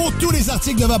Sainte-Marie. Pour tous les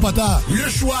articles de Vapoteur, le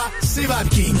choix, c'est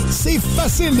VapKing. C'est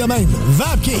facile de même.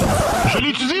 VapKing. Je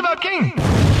l'utilise, VapKing.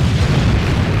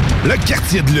 Le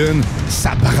quartier de lune,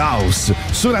 ça brasse.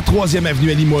 Sur la 3e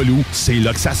avenue à Limoilou, c'est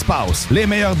là que ça se passe. Les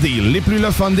meilleurs deals, les plus le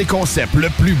fun des concepts, le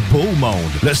plus beau monde.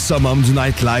 Le summum du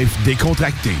nightlife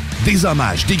décontracté. Des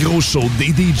hommages, des gros shows, des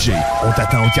DJ. On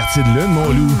t'attend au quartier de lune, mon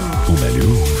loup. Au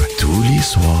Malou, tous les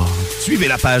soirs. Suivez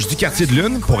la page du quartier de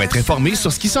lune pour être informé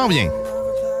sur ce qui s'en vient.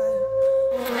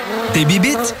 Tes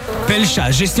bibites? Pelcha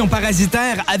Gestion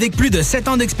Parasitaire avec plus de 7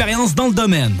 ans d'expérience dans le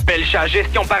domaine. Pelcha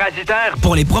Gestion Parasitaire.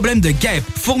 Pour les problèmes de guêpes,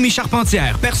 fourmis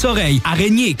charpentières, perce-oreilles,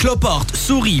 araignées, cloportes,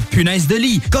 souris, punaises de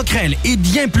lit, coquerelles et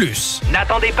bien plus.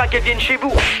 N'attendez pas qu'elles viennent chez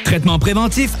vous. Traitement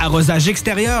préventif, arrosage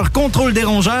extérieur, contrôle des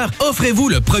rongeurs, offrez-vous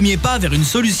le premier pas vers une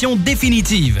solution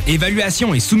définitive.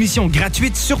 Évaluation et soumission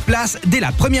gratuite sur place dès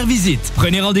la première visite.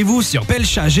 Prenez rendez-vous sur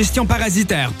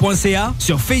pelchagestionparasitaire.ca,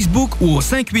 sur Facebook ou au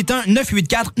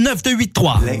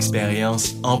 581-984-9283. L'expérience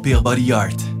Empire Body Art.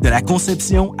 De la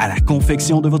conception à la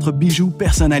confection de votre bijou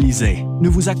personnalisé.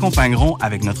 Nous vous accompagnerons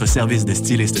avec notre service de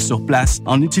styliste sur place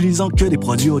en n'utilisant que des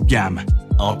produits haut de gamme.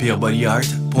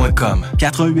 EmpireBodyArt.com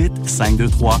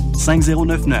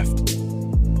 418-523-5099.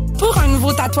 Pour un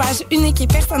nouveau tatouage unique et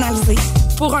personnalisé,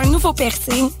 pour un nouveau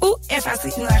piercing ou effacer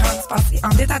une erreur dispensée en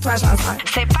détatouage laser,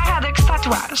 c'est Paradox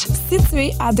Tatouage.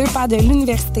 Situé à 2 pas de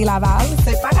l'Université Laval,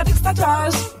 c'est Paradox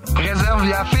Tatouage. Réserve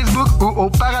via Facebook ou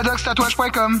au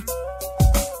paradoxtatouage.com.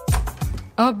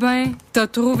 Ah ben, t'as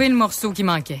trouvé le morceau qui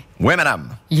manquait. Oui, madame.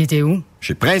 Il était où?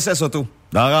 Chez Princesse Auto.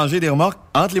 Dans la rangée des remorques,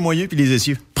 entre les moyeux puis les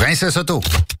essieux. Princesse Auto.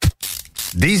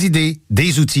 Des idées,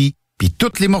 des outils, puis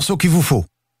tous les morceaux qu'il vous faut.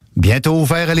 Bientôt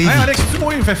ouvert à Lévis. Hey Alex, tu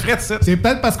vois, il fait frais de ça. C'est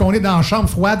peut-être parce qu'on est dans une chambre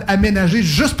froide aménagée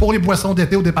juste pour les boissons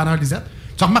d'été au dépanneur Lisette.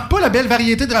 Tu remarques pas la belle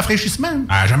variété de rafraîchissement?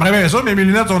 Ah, j'aimerais bien ça, mais mes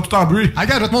lunettes sont toutes en bruit. Ah,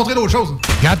 regarde, je vais te montrer d'autres choses.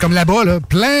 Regarde, comme là-bas, là,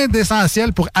 plein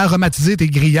d'essentiels pour aromatiser tes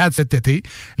grillades cet été.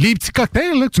 Les petits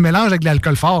cocktails là, que tu mélanges avec de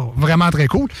l'alcool fort, vraiment très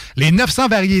cool. Les 900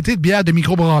 variétés de bières de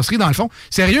microbrasserie, dans le fond.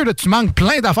 Sérieux, là, tu manques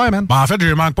plein d'affaires, man. Bon, en fait,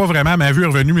 je manque pas vraiment. Ma vue est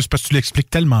revenue, mais c'est parce que tu l'expliques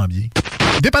tellement bien.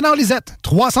 Dépanneur Lisette,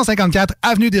 354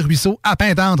 Avenue des Ruisseaux, à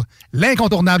Pintendre.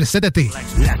 L'incontournable cet été.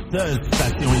 La seule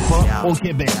station hip-hop au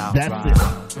Québec. That's it.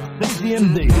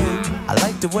 CJMD. I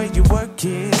like the way you work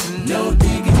it. No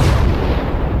digging.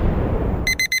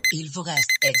 Il vous reste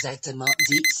exactement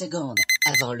 10 secondes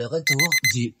avant le retour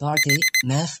du Party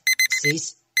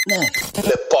 969.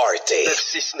 Le Party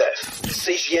 969.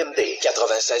 CJMD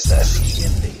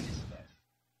 96.9.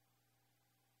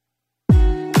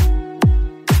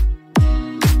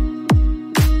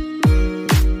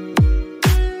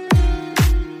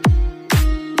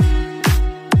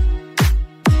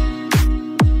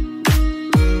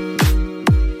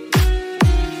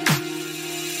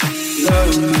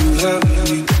 Love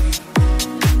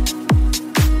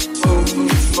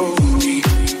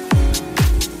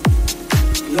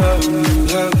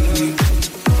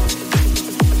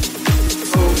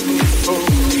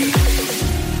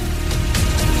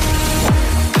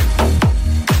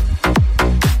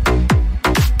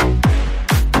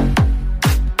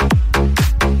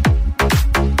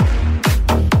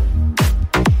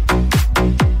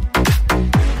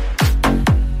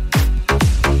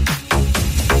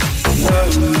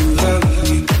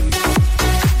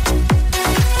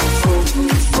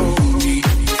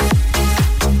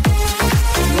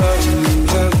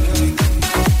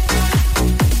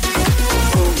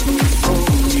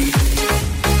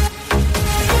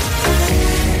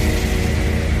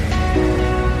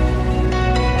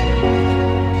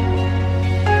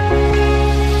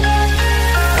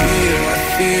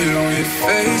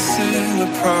isn't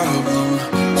a problem.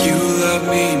 You love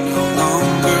me no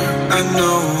longer, I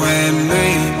know, and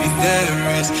maybe there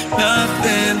is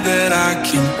nothing that I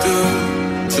can do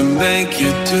to make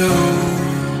you do.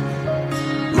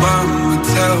 Mama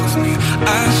tells me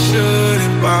I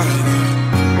shouldn't bother,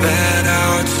 that I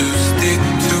ought to stick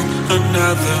to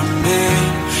another man,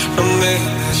 a man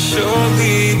that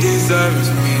surely deserves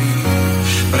me,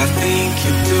 but I think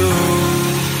you do.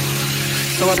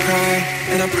 So I cry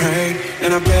and I pray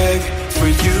and I beg for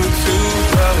you to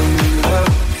love me,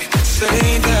 say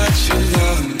that you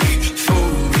love me,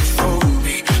 fool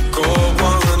me, go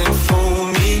on and fool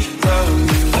me, love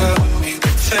me,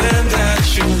 pretend that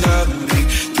you love me,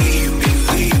 leave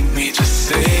me, just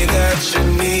say that you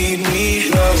need me,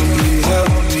 love me,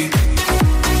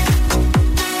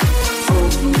 fool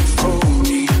me, love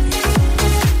me.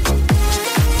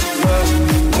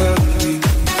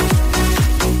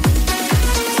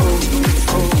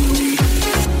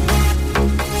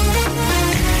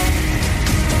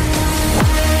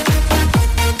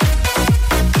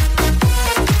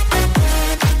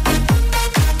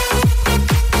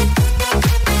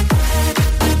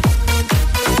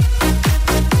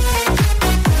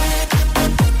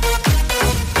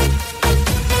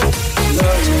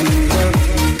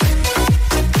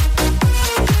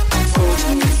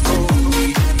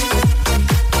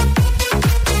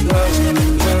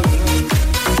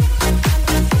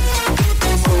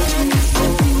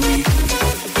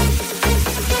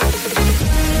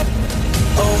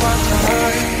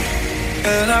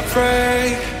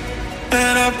 Pray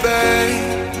and I beg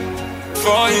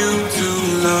for you to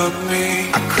love me.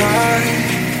 I cry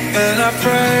and I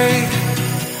pray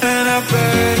and I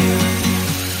beg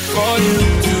for you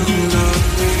to love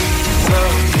me,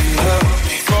 love me,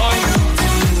 for you to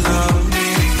love me,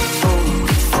 for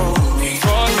you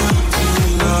to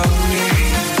love me,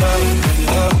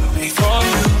 love me, for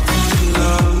you to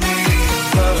love me,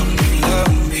 love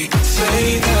me, say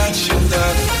that you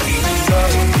love me,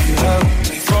 love me.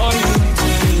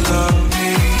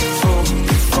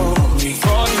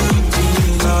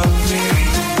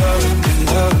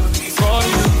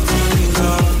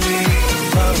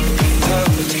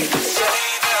 Say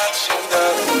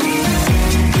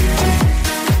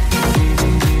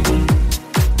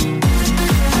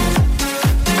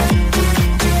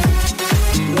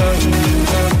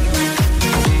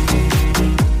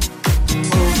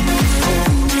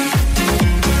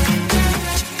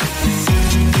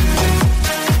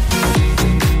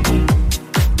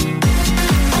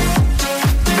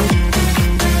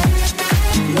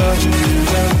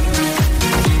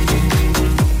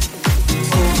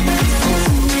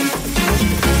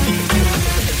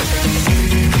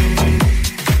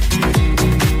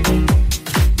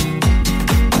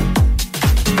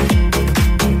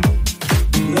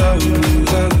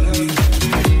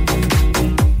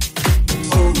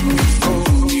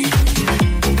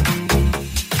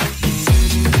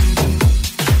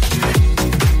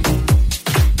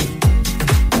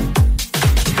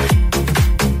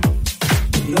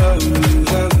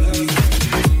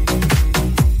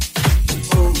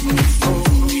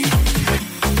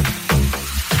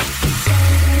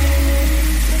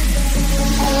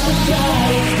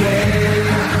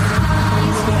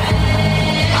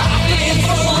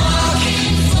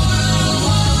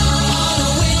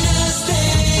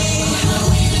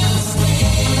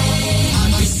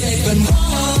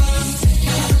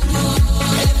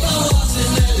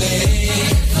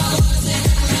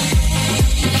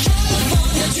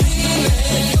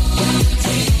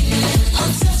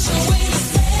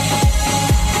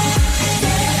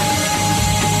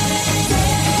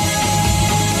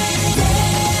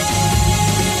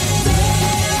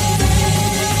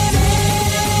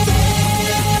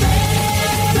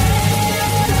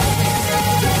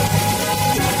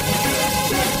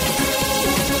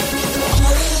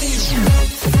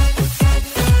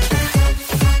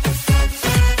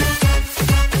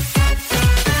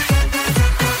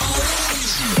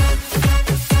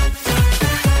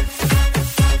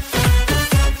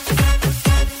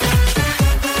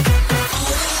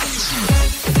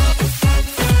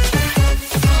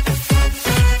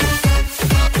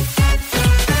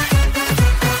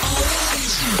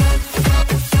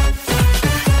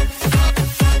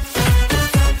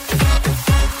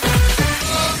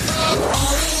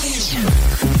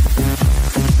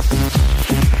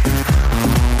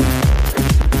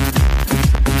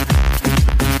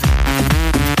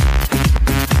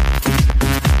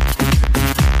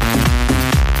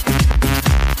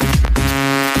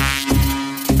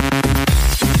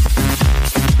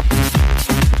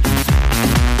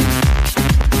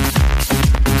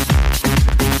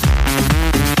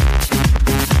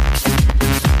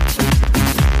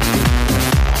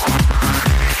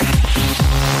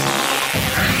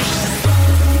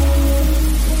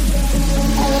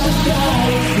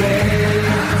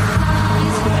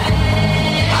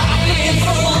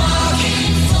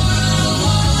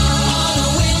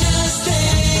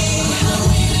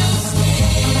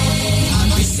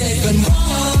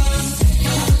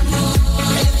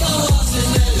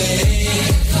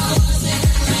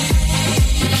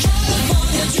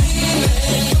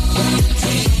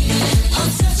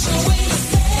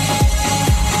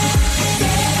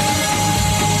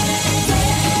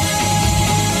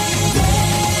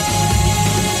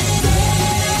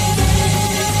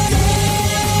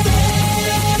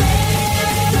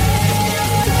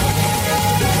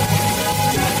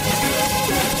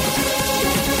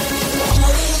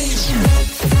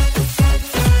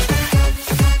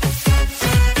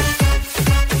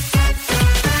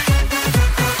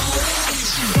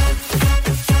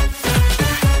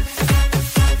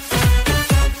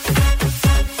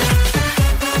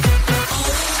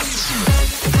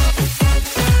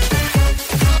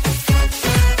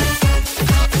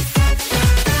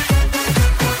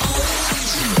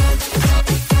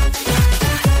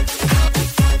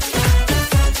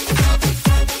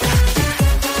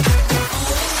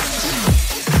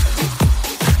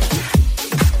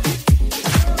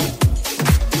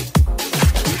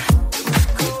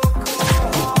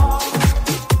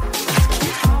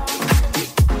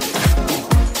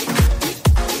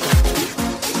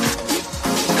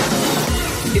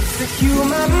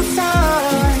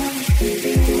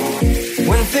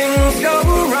When things go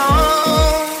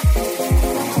wrong,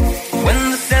 when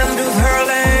the sound of her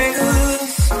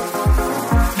lingers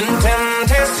and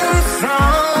temptation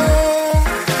strong,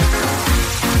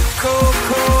 cold,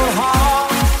 cold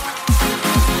heart,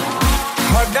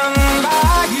 hard done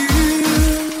by you.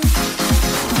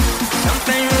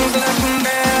 Something's looking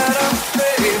better,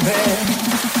 baby,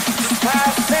 just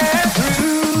pass it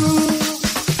through.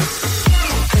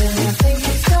 And I think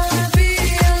it's gonna be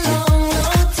a long,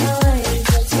 long time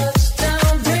till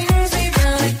touchdown brings me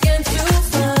round again to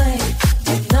find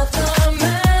I'm not the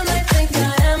man I think I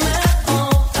am at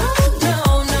all. Oh no,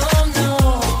 no, no.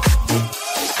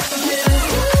 This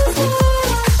is what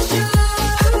I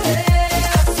should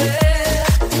have said.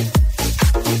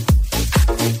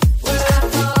 Well, I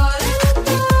thought I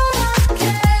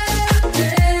kept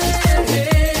it.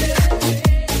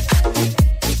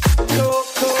 Cold,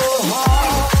 cold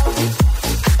heart,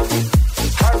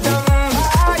 hard done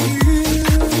by you.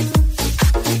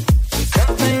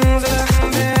 Something's looking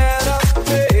better,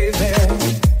 baby,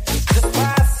 just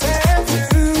pass it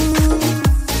through.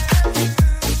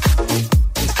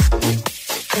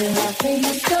 And I think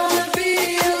it's gonna be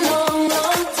a long,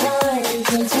 long time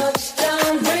till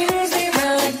touchdown brings me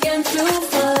round again to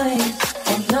find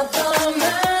I'm not the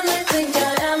man I think I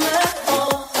am at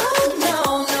all. Oh no,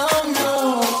 no, no.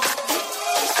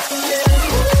 This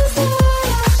is what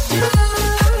I should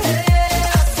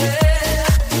have said.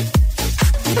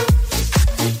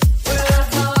 Well, I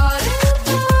thought I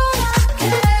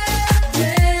kept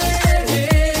it.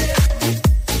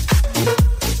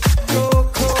 Cold,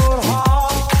 cold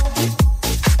heart,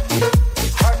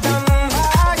 hard done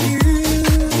by you.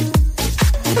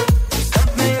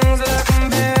 Something's looking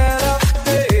better,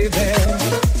 baby,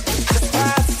 just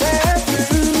pass it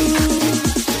through.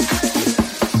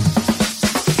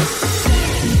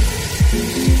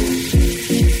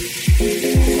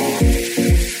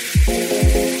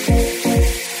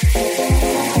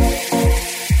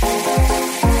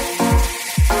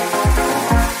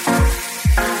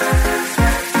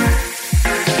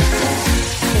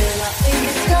 And I think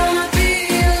it's gonna be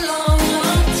a long,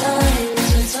 long time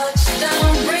till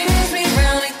touchdown brings me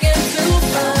round again to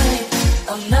find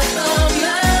I'm not the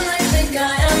man I think I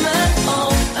am at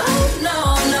all. Oh no,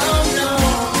 no, no.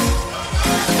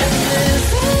 And this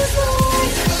is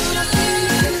what I should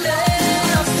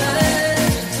have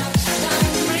said. Touchdown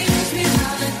brings me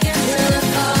round again. Well,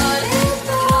 I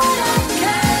thought I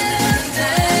kept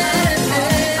it.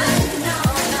 No,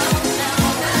 no, no, no.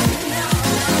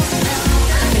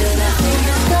 And I think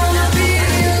it's gonna be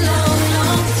a long,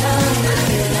 long time.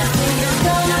 And I think it's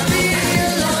gonna be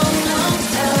a long, long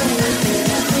time. And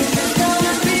I think it's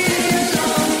gonna be a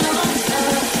long, long time.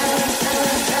 And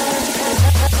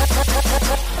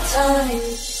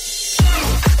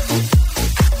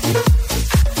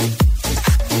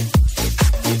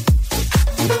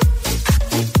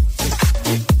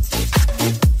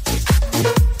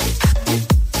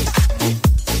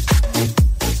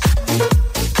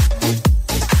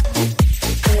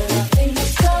I think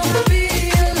it's gonna be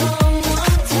a long,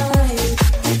 long time.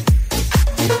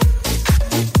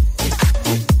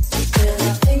 And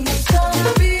I think it's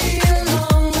gonna be a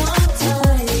long, long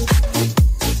time.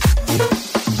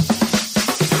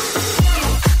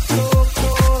 Cold,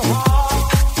 cold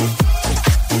heart,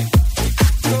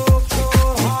 cold,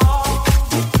 cold heart,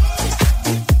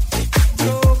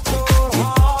 cold, cold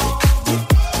heart,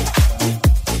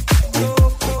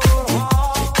 cold, cold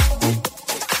heart.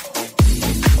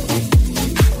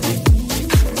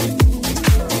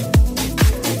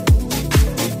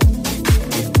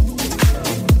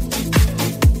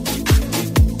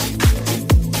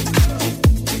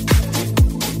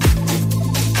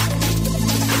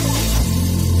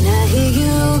 Now here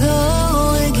you go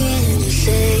again. You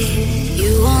say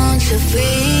you want your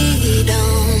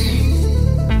freedom,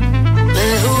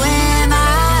 but who am I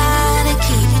to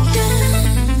keep it down?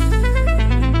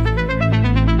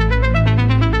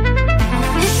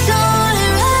 It's only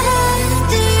right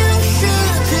that you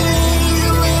circulate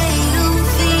the way you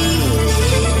feel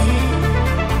it.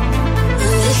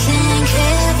 Listen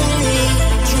carefully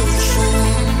to the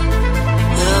sound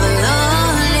of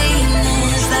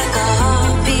loneliness, like a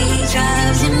heartbeat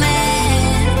drives you mad.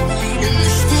 In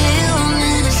the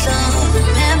stillness of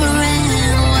remembering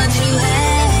what you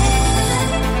had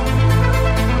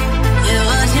and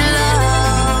what you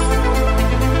love,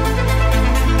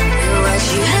 and what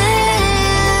you had,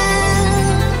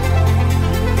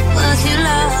 what you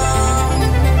love.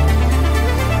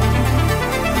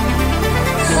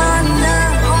 Thunder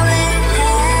only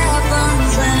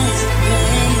happens when it's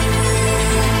raining.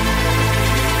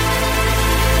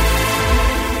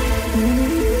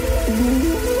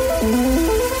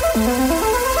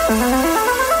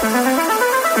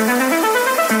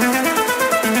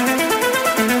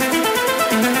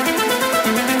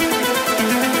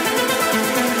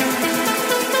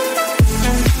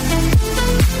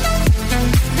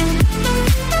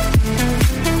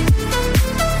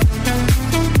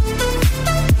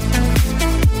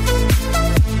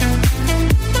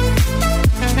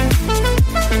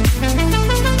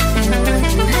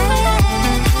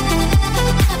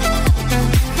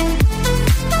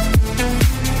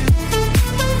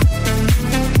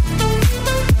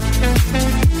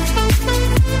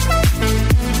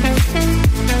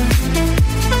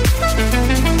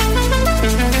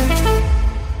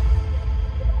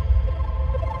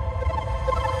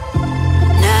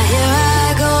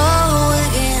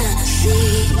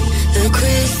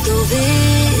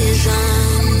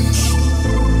 visions.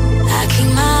 I keep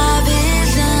my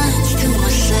visions to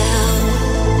myself.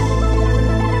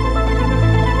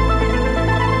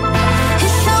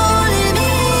 It's only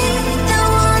me that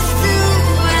wants to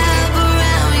wrap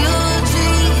around your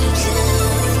dreams.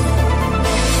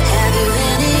 Have you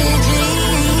any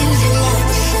dreams you like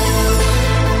to sell?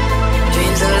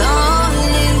 Dreams of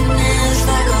loneliness,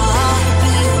 like a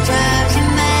heartbeat drives you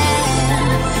mad.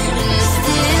 In the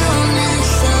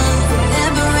stillness of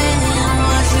remembering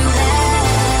what you had.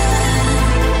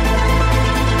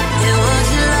 And what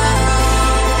you loved. And what you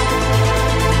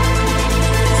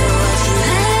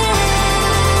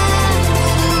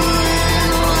had.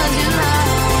 And what you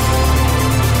loved.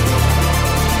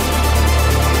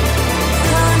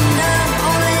 Thunder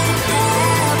only happens as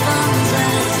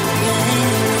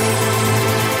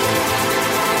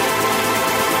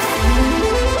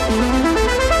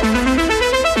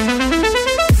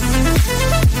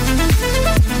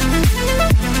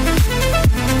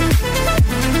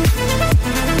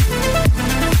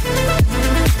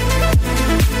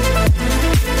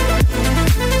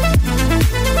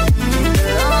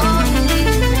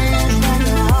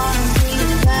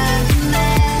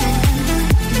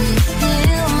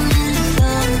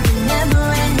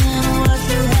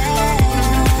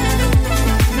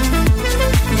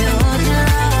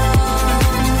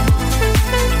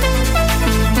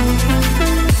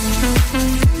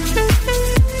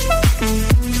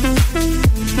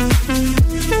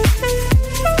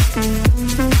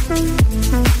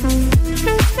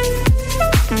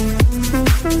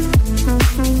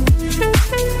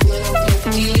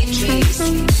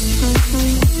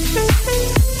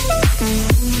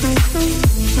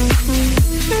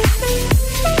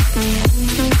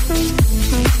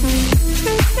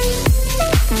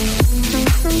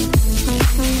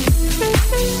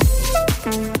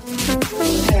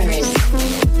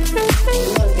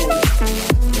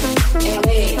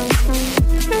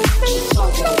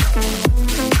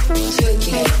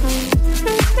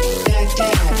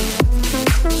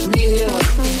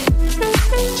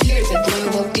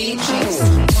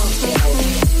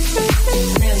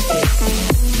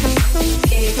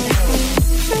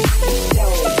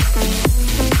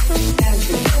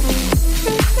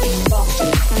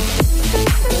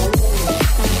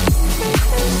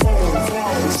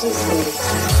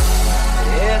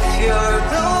If you're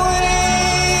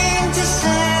going to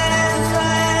San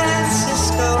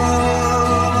Francisco,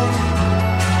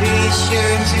 be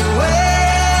sure to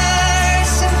wear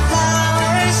some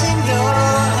flowers in your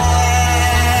hat.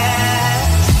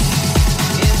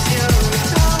 If you're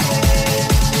going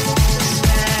to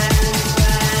San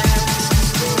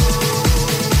Francisco,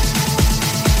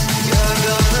 you're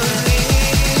gonna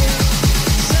meet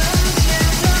some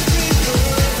gentle people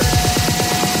there.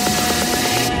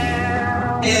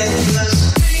 In the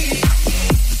street,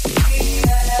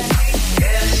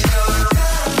 yes, you're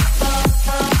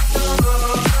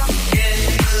in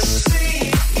the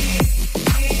street,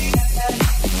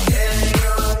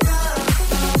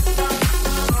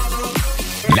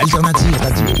 L'Alternative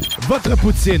Radio. Votre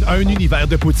poutine, un univers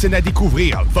de poutine à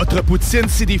découvrir. Votre poutine,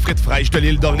 c'est des frites fraîches de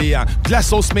l'île d'Orléans, de la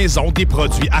sauce maison, des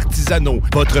produits artisanaux.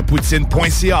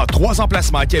 Votrepoutine.ca, 3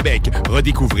 emplacements à Québec.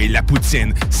 Redécouvrez la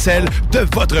poutine, celle de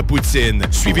votre poutine.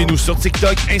 Suivez-nous sur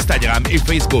TikTok, Instagram et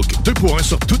Facebook. 2 pour 1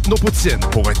 sur toutes nos poutines,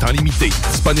 pour un temps limité.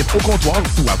 Disponible au comptoir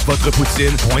ou à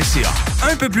votrepoutine.ca.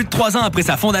 Un peu plus de 3 ans après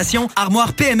sa fondation,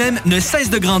 Armoire PMM ne cesse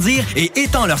de grandir et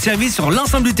étend leur service sur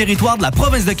l'ensemble du territoire de la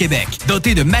province de Québec.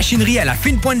 Dotée de machinerie à la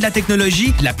fine pointe de la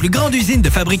technologie, la plus grande usine de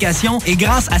fabrication, et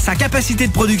grâce à sa capacité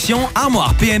de production,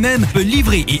 Armoire PMM peut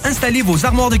livrer et installer vos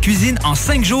armoires de cuisine en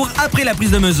 5 jours après la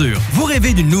prise de mesure. Vous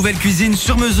rêvez d'une nouvelle cuisine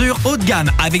sur mesure haut de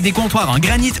gamme avec des comptoirs en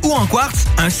granit ou en quartz?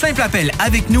 Un simple appel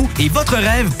avec nous et votre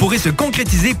rêve pourrait se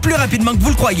concrétiser plus rapidement que vous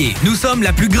le croyez. Nous sommes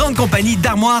la plus grande compagnie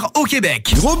d'armoires au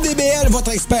Québec. Groupe DBL,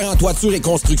 votre expert en toiture et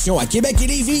construction à Québec et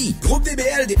Lévis. Groupe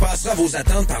DBL dépassera vos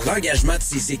attentes par l'engagement de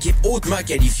ses équipes hautement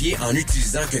qualifiées en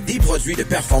utilisant que des produits de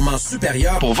performance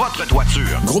supérieure pour votre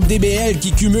toiture. Groupe DBL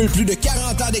qui cumule plus de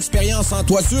 40 ans d'expérience en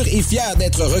toiture est fier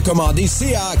d'être recommandé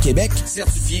CA Québec,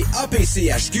 certifié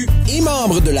APCHQ et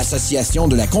membre de l'Association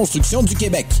de la construction du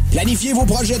Québec. Planifiez vos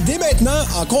projets dès maintenant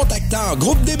en contactant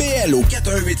Groupe DBL au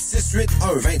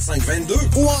 418-681-2522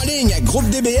 ou en ligne à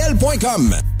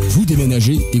groupedbl.com. Vous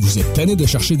déménagez et vous êtes tanné de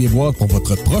chercher des boîtes pour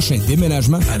votre prochain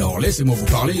déménagement? Alors laissez-moi vous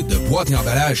parler de Boîtes et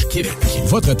Emballages Québec.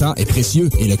 Votre temps est précieux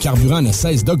et le carburant ne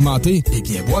cesse d'augmenter. Eh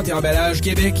bien, Boîte et emballage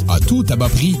Québec a tout à bas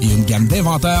prix et une gamme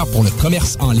d'inventaires pour le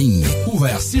commerce en ligne.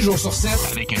 Ouvert 6 jours sur 7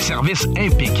 avec un service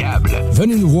impeccable.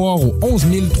 Venez nous voir au 11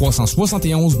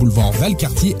 371 boulevard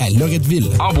Valcartier à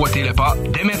Loretteville. Emboîtez le pas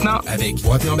dès maintenant avec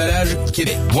Boîte et emballage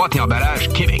Québec. Boîte et emballage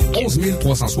Québec. 11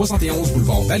 371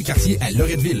 boulevard Valcartier à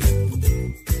Loretteville.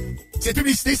 Cette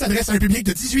publicité s'adresse à un public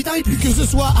de 18 ans et plus. Que ce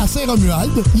soit à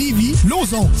Saint-Romuald, Lévis,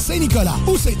 Lauson, Saint-Nicolas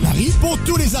ou Sainte-Marie, pour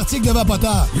tous les articles de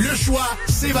Vapoteur, le choix,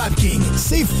 c'est VapKing.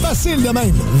 C'est facile de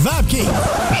même. VapKing.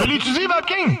 Je l'utilise,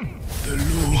 VapKing.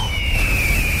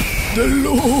 De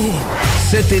l'eau.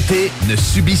 Cet été, ne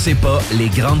subissez pas les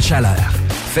grandes chaleurs.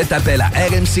 Faites appel à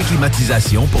RMC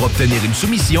Climatisation pour obtenir une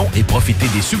soumission et profiter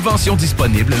des subventions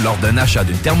disponibles lors d'un achat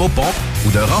d'une thermopompe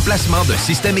ou d'un remplacement d'un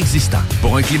système existant.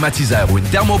 Pour un climatiseur ou une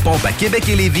thermopompe à Québec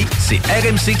et Lévis, c'est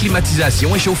RMC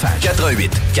Climatisation et Chauffage. 88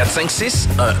 456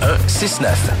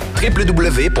 1169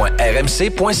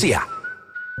 www.rmc.ca.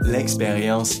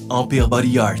 L'expérience Empire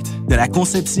Body Art. De la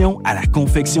conception à la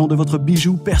confection de votre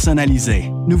bijou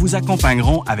personnalisé. Nous vous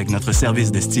accompagnerons avec notre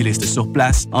service de styliste sur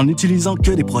place en n'utilisant que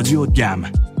des produits haut de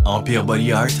gamme.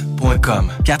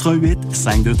 EmpireBodyArt.com 418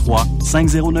 523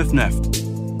 5099.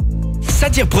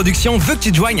 Satire Productions veut que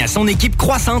tu te joignes à son équipe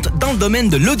croissante dans le domaine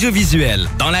de l'audiovisuel.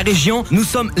 Dans la région, nous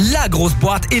sommes la grosse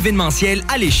boîte événementielle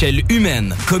à l'échelle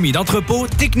humaine. Commis d'entrepôt,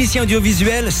 technicien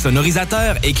audiovisuel,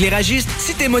 sonorisateur, éclairagiste,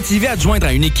 si t'es motivé à te joindre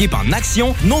à une équipe en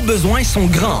action, nos besoins sont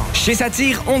grands. Chez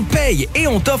Satire, on te paye et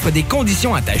on t'offre des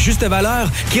conditions à ta juste valeur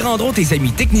qui rendront tes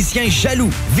amis techniciens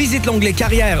jaloux. Visite l'onglet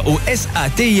carrière au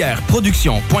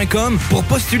satirproduction.com pour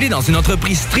postuler dans une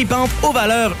entreprise tripante aux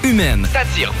valeurs humaines.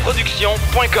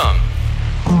 Satireproduction.com.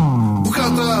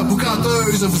 Boucanteurs,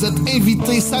 boucanteuses, vous êtes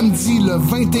invités samedi le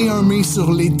 21 mai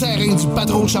sur les terrains du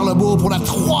Patron de Charlebourg pour la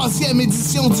 3e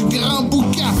édition du Grand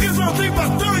Boucan. Présenté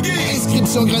par Tanguay.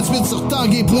 Inscription gratuite sur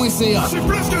tanguay.ca. C'est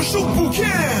plus qu'un show de bouquin.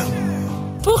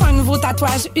 Pour un nouveau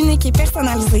tatouage unique et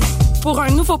personnalisé, pour un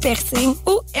nouveau piercing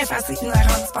ou effacer une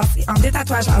erreur dispensée en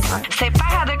détatouage laser, c'est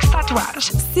Paradox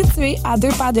Tatouage. Situé à 2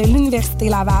 pas de l'Université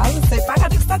Laval, c'est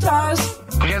Paradox Tatouage.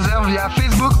 Réserve via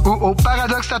Facebook ou au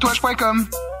paradoxtatouage.com.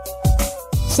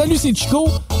 Salut, c'est Chico.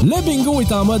 Le bingo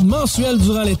est en mode mensuel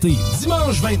durant l'été.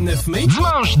 Dimanche 29 mai,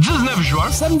 dimanche 19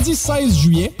 juin, samedi 16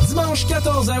 juillet, dimanche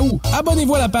 14 août.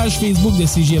 Abonnez-vous à la page Facebook de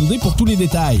CJMD pour tous les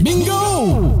détails.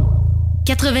 Bingo!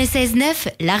 96.9,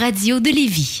 la radio de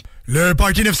Lévis. Le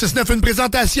Party 969, une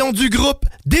présentation du groupe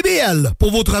DBL. Pour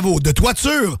vos travaux de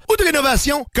toiture ou de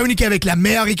rénovation, communiquez avec la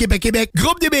meilleure équipe à Québec,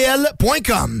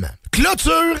 groupedbl.com.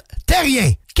 Clôture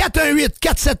Terrien,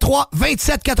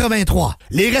 418-473-2783.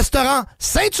 Les restaurants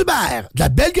Saint-Hubert, de la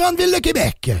belle grande ville de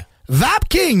Québec.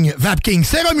 VapKing, VapKing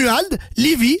Saint-Romuald,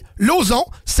 Lévis, Lauson,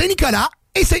 Saint-Nicolas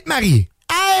et Sainte-Marie.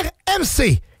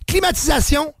 RMC,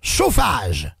 climatisation,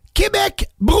 chauffage. Québec,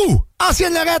 Brou,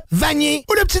 Ancienne-Lorette, Vanier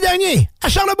ou le petit dernier, à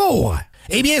Charlebourg.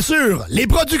 Et bien sûr, les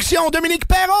productions Dominique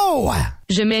Perrault.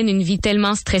 Je mène une vie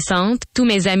tellement stressante, tous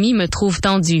mes amis me trouvent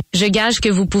tendue. Je gage que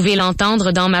vous pouvez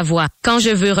l'entendre dans ma voix. Quand je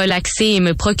veux relaxer et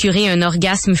me procurer un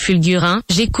orgasme fulgurant,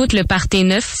 j'écoute le Party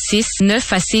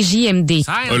 969 à CJMD.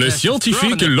 Les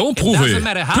scientifiques l'ont prouvé.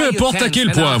 Peu importe à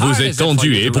quel point vous êtes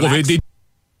tendu et éprouvez des...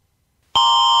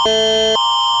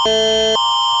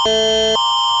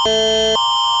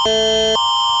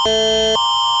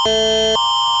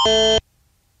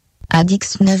 À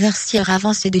 19h Sierre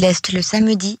avancée de l'Est le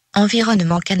samedi,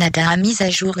 Environnement Canada a mis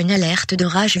à jour une alerte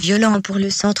d'orage violent pour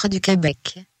le centre du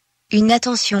Québec. Une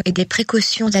attention et des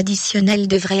précautions additionnelles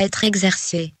devraient être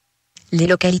exercées. Les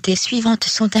localités suivantes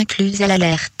sont incluses à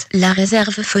l'alerte. La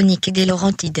réserve faunique des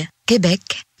Laurentides,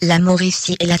 Québec, la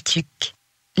Mauricie et la Tuque.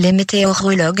 Les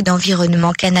météorologues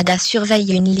d'Environnement Canada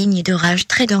surveillent une ligne d'orage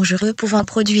très dangereux pouvant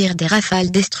produire des rafales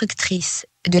destructrices,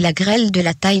 de la grêle de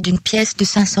la taille d'une pièce de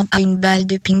 500 à une balle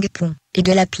de ping-pong, et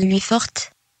de la pluie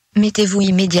forte. Mettez-vous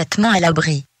immédiatement à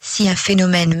l'abri, si un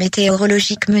phénomène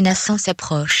météorologique menaçant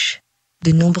s'approche.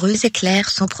 De nombreux éclairs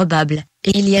sont probables,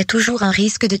 et il y a toujours un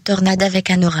risque de tornade avec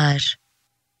un orage.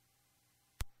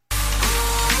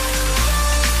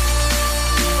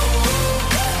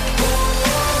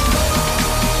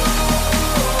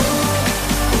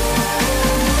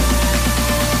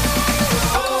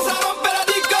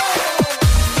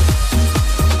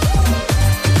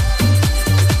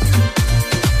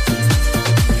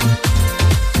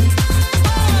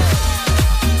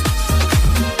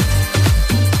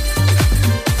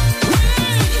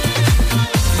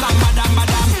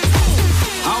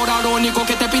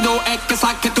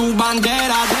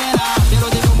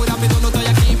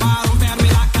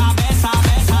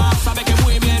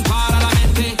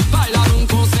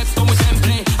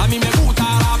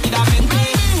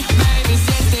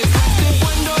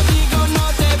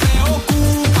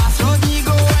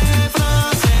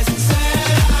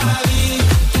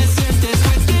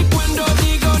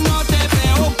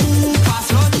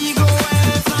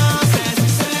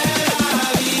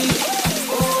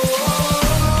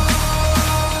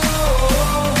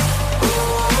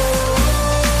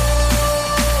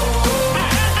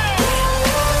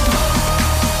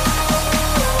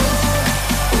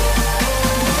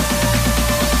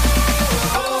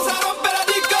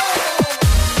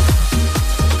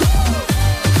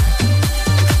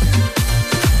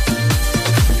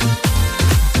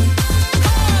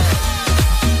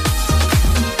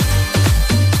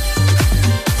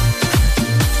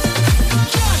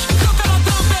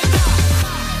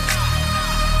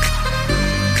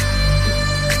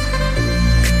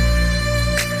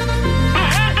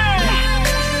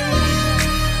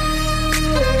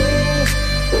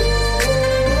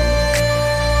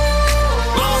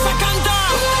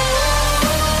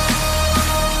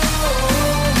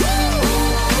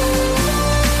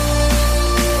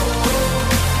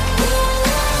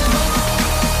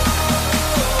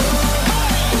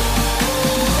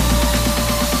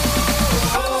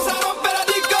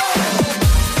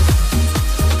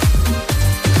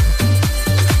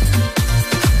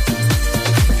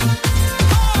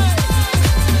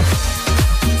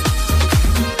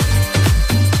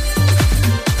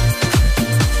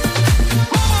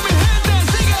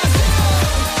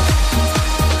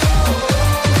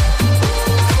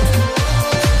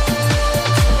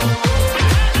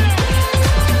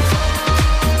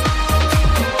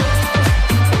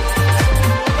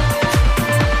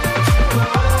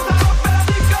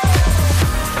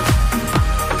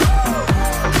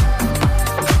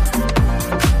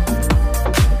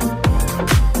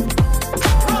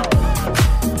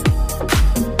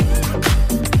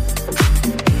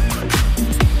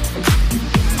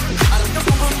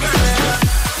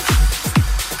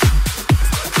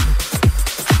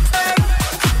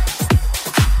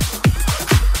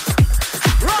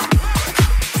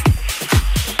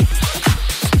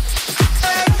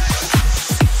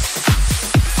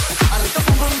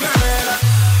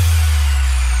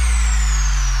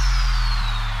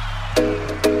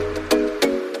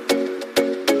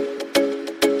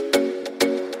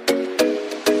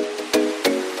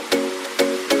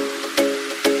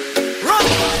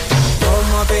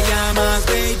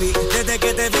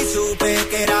 vi supe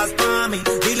que eras pa' mí.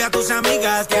 Dile a tus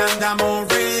amigas que andamos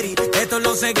ready. Esto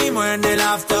lo seguimos en el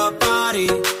after party.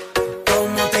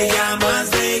 ¿Cómo te llamas,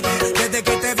 baby? Desde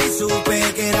que te vi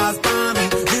supe que eras pa' mí.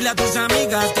 Dile a tus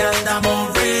amigas que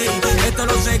andamos ready. Esto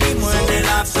lo seguimos en el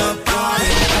after party.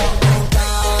 Con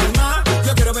calma,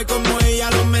 yo quiero ver cómo ella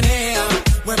lo menea.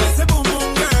 Mueve ese boom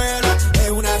boom girl.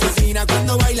 Es una asesina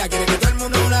cuando baila, quiere que todo el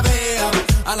mundo la vea.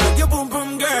 I like your boom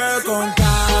boom girl. Con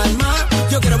calma,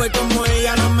 yo quiero ver cómo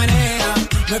ella lo menea.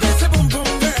 Mueve ese boom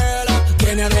boom girl.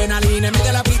 Tiene adrenalina,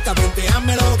 mete la pista,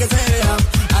 venteame lo que sea.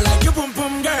 I like your boom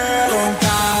boom girl. Con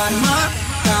calma,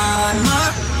 calma,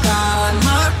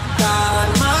 calma,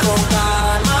 calma. Con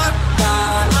calma,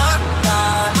 calma,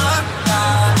 calma,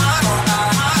 calma, con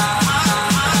calma.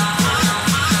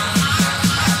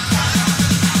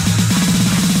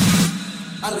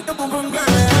 I like the boom boom girl.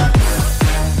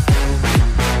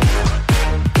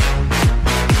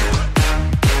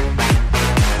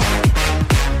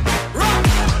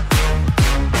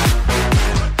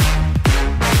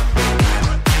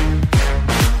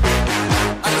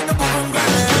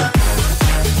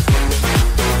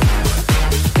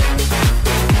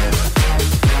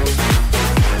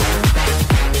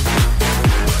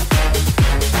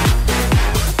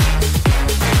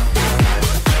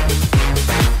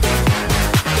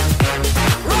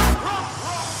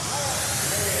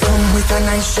 A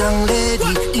nice young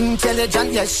lady,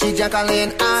 intelligent, yes, she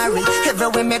Jacqueline Ari.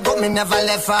 Everywhere me go, me never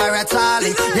left for at all.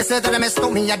 You said that I miss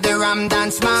me at the Ram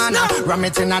Dance Man. Ram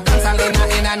it in a dance hall in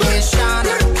a nation.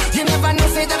 You never know,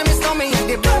 say that I miss me at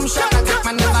the Boom Shop. I take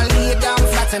my never lay down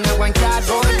flat in a one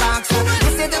cardboard box.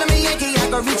 You said that I'm a Yankee, I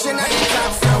go reaching out the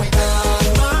top. So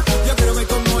calma, yo quiero ver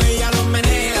como ella lo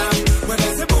menea.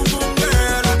 Mueve ese boom boom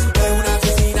girl. Es una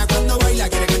asesina cuando baila,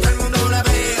 quiere que todo el mundo la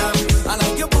vea. I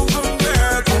like your boom boom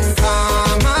girl.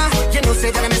 You know,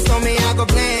 say that I miss me, I go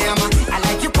blame. I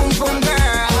like your boom boom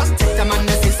girl. Take the man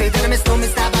that say that I miss me,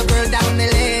 stab a girl down the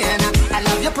lane. I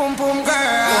love your boom boom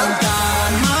girl.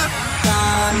 Calma,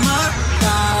 calma,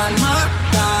 calma,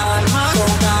 calma,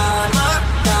 calma,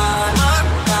 calma,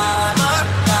 calma,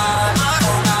 calma,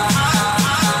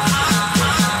 calma.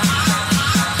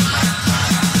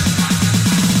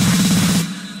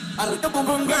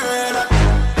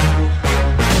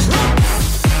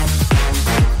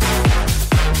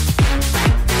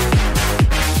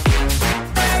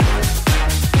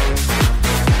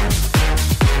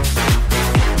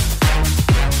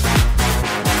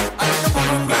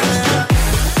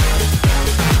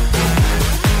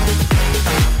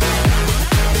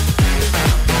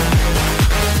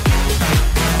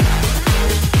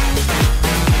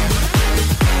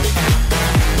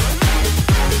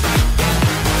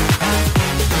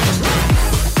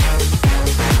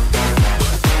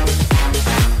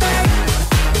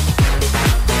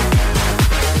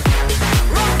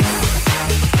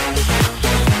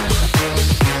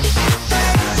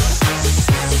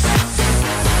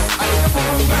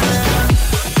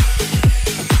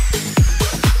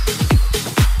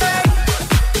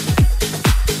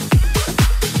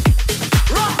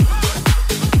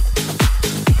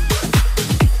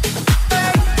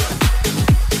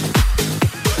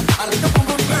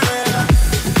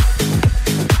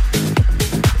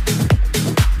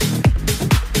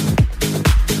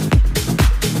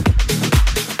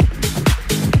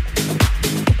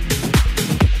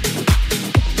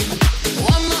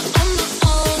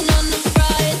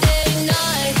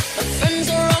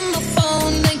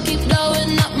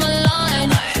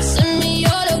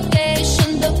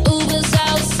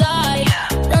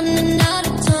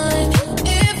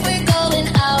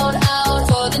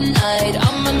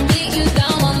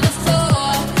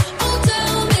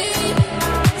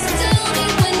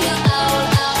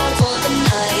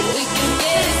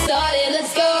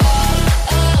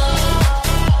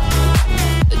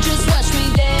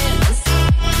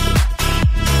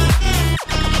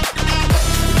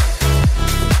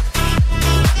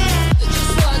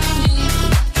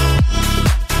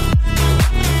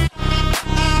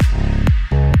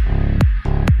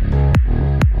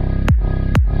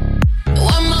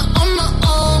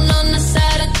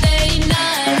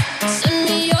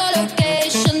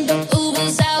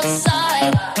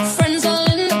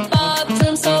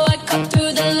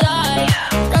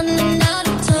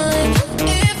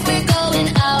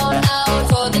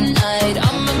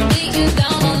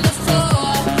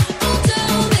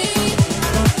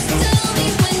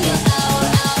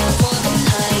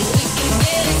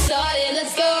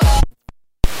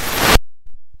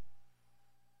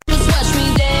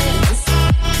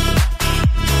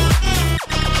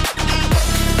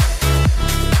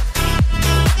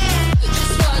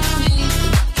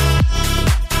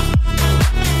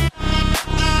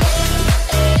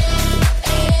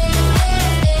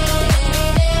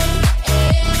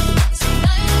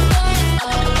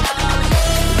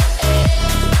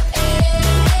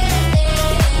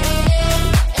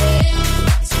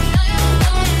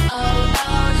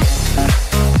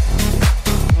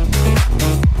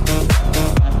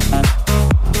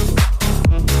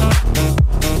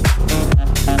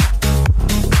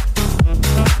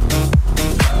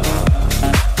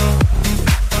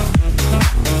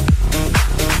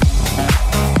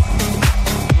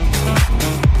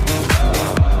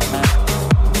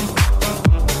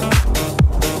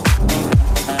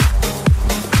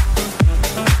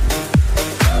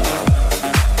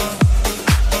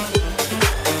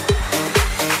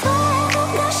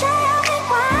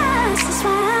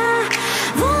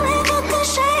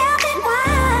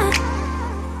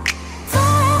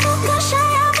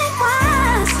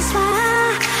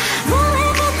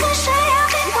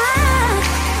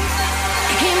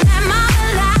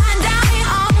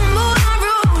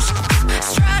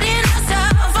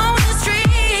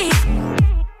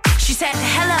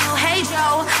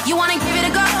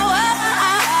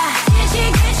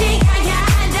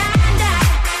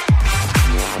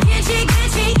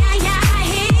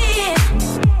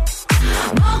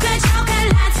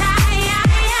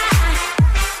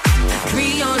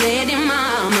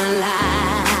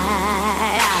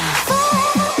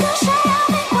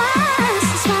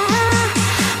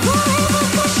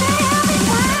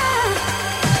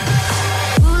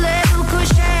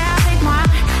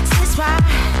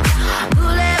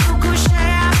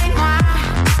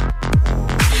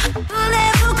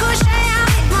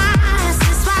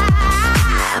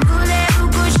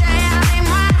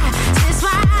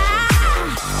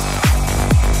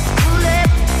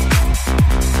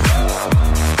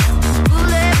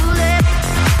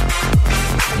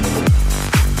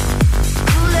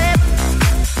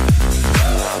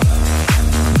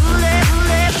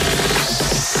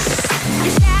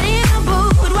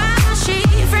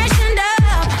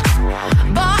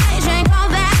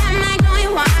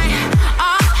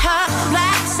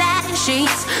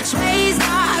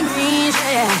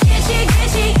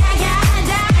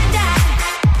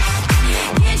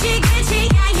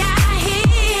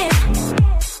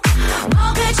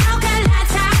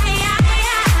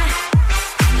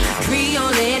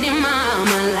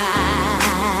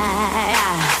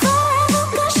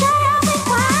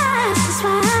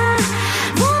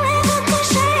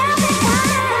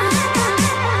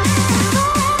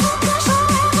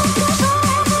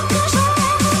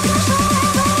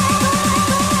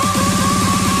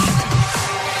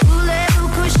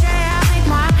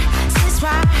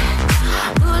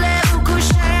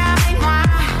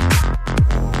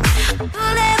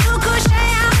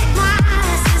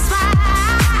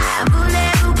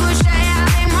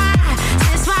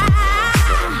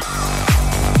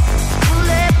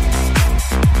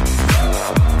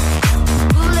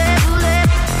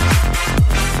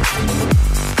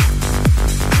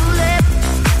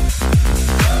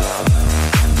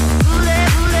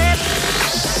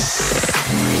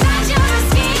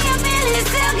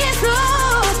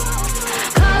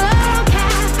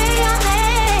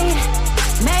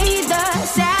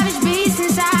 Savage beast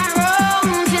inside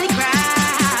roam till he cries.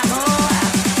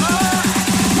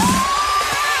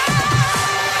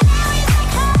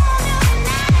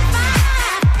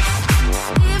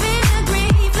 Living a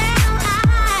grief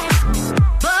life,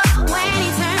 but when he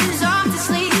turns off to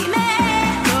sleep,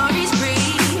 memories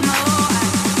scream.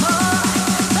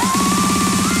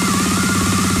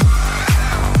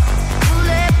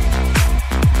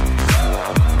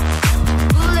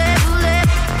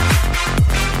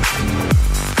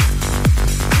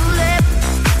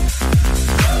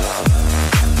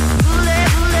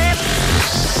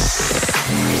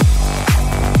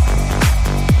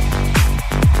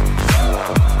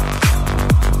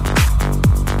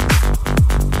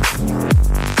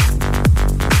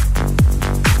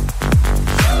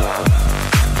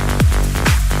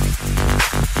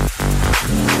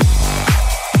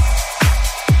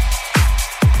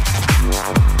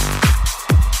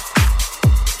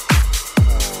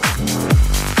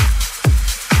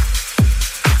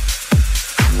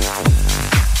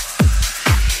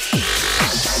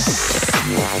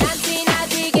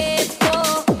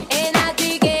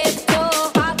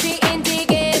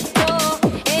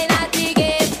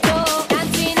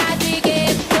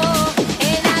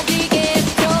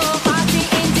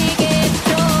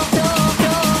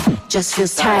 Just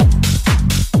feels tight.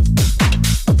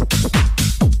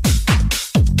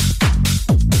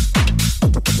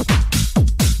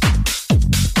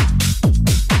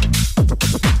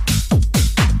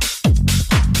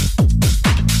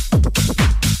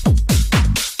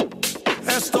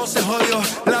 Esto se jodió,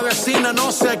 la vecina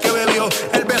no sé qué bebió,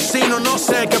 el vecino no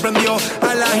sé qué prendió,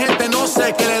 a la gente no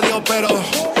sé qué le dio, pero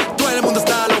todo el mundo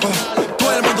está loco,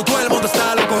 todo el mundo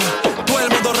está loco, todo el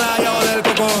mundo rayado del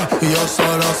coco, y yo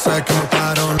solo sé que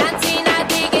montaron.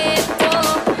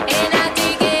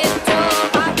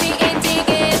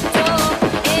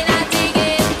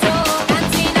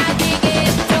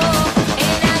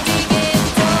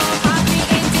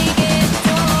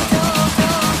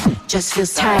 Just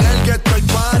feels tight. El ghetto y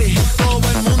party, todo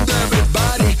el mundo,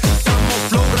 everybody. Estamos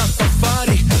flow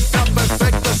Rastafari, está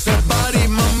perfecto ese body.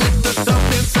 Mami, tú estás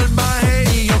bien salvaje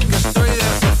y yo que estoy de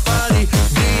safari.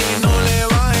 DJ, no le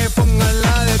baje,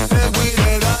 póngala de Tego y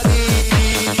de Daddy.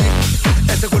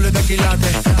 Ese culo es de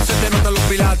quilate, se te notan los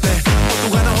pilates. O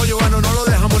tú ganas o yo gano, no lo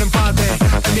dejamos en empate.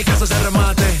 En mi casa se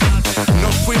remate,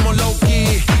 nos fuimos low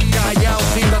key, callados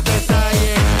sin dar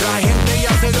detalles. La gente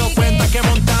ya se dio cuenta que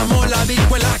montamos la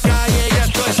disco en la calle.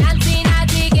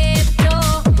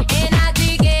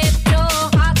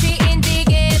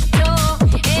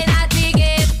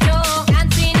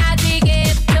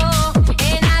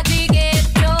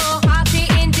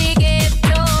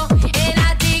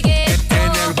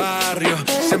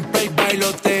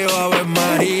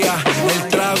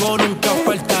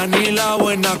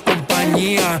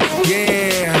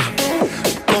 Yeah,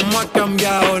 cómo ha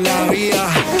cambiado la vida.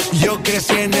 Yo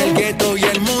crecí en el gueto y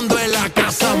el mundo es la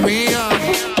casa mía.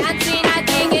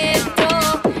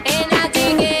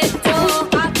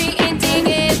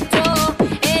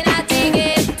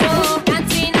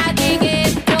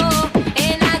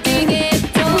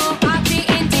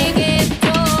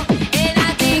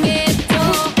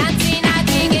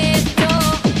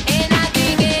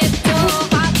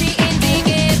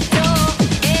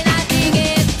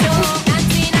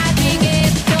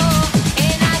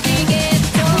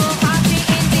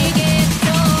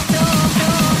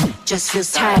 Just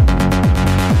feels tight.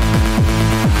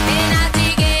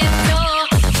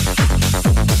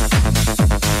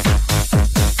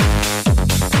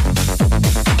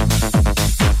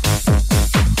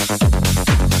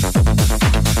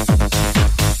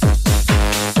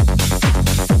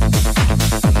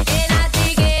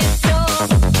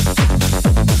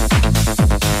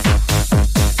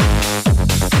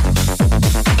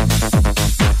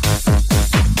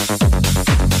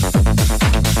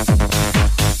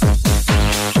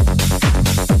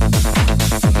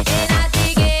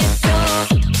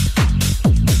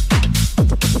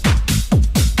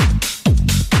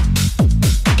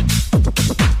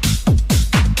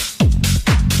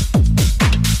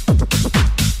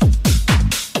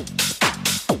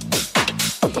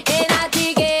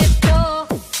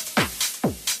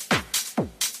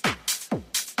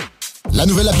 La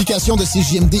nouvelle application de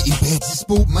CJMD est bien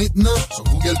dispo maintenant sur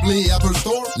Google Play et Apple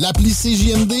Store. L'appli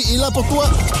CJMD est là pour toi.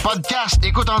 Podcast,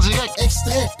 écoute en direct,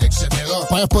 extrait, etc.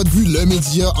 Perds pas de vue, le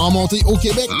média en montée au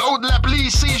Québec. Load l'appli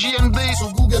CJMD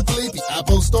sur Google Play et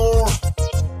Apple Store.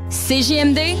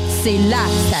 CJMD, c'est la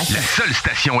station. La seule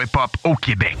station hip-hop au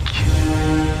Québec.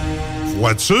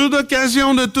 Voiture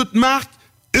d'occasion de toute marque,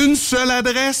 une seule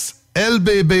adresse,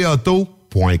 LBB Auto.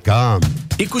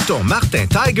 Écoutons Martin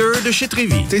Tiger de chez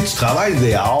Trévis. Tu sais, tu travailles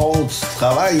des heures, tu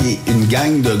travailles une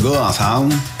gang de gars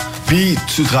ensemble, puis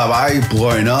tu travailles pour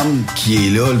un homme qui est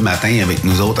là le matin avec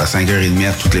nous autres à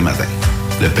 5h30 tous les matins.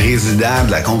 Le président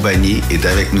de la compagnie est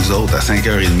avec nous autres à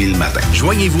 5h30 le matin.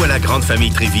 Joignez-vous à la grande famille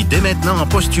Trévis dès maintenant en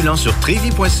postulant sur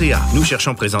trévis.ca. Nous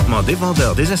cherchons présentement des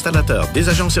vendeurs, des installateurs, des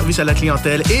agents de service à la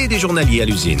clientèle et des journaliers à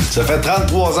l'usine. Ça fait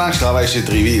 33 ans que je travaille chez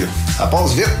Trévis. Ça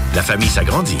passe vite. La famille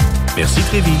s'agrandit. Merci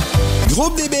Trévis.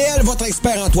 Groupe DBL, votre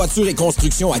expert en toiture et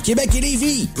construction à Québec et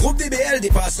Lévis. Groupe DBL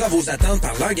dépassera vos attentes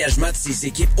par l'engagement de ses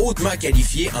équipes hautement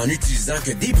qualifiées en n'utilisant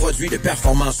que des produits de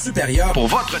performance supérieure pour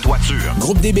votre toiture.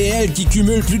 Groupe DBL qui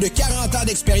cumule plus de 40 ans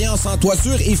d'expérience en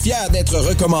toiture est fier d'être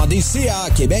recommandé CA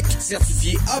Québec,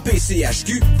 certifié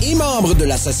APCHQ et membre de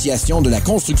l'Association de la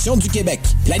construction du Québec.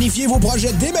 Planifiez vos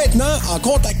projets dès maintenant en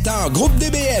contactant Groupe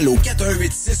DBL au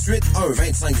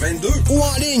 418-681-2522 ou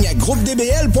en ligne à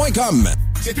groupedbl.com.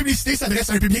 Cette publicité s'adresse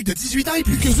à un public de 18 ans et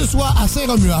plus. Que ce soit à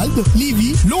Saint-Romuald,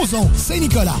 Lévis, Lauson,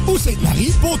 Saint-Nicolas ou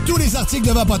Sainte-Marie, pour tous les articles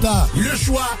de Vapoteur, le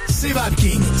choix, c'est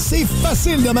VapKing. C'est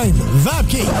facile de même.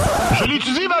 VapKing. Je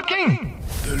l'utilise, VapKing.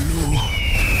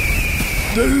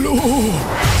 De l'eau.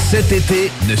 Cet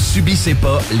été, ne subissez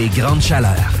pas les grandes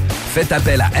chaleurs. Faites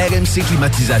appel à RMC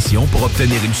Climatisation pour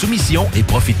obtenir une soumission et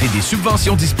profiter des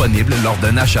subventions disponibles lors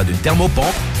d'un achat d'une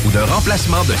thermopompe ou d'un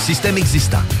remplacement d'un système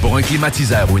existant. Pour un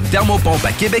climatiseur ou une thermopompe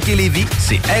à Québec et Lévis,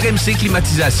 c'est RMC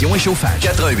Climatisation et Chauffage.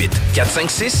 88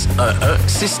 456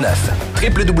 1169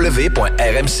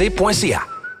 www.rmc.ca.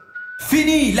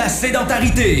 Fini la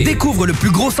sédentarité! Découvre le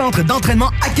plus gros centre d'entraînement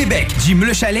à Québec. Jim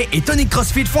Le Chalet et Tonic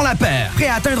CrossFit font la paire. Prêt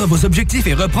à atteindre vos objectifs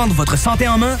et reprendre votre santé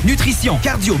en main? Nutrition,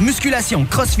 cardio, musculation,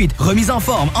 CrossFit, remise en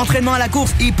forme, entraînement à la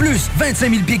course et plus 25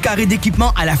 000 pieds carrés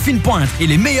d'équipement à la fine pointe et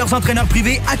les meilleurs entraîneurs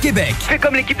privés à Québec. Fais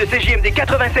comme l'équipe de CJMD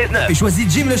 96.9 et choisis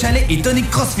Jim Le Chalet et Tonic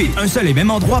CrossFit. Un seul et même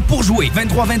endroit pour jouer.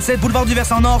 23-27 Boulevard du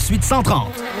Versant Nord, suite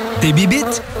 130. Tes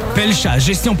bibites? Pelcha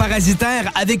Gestion Parasitaire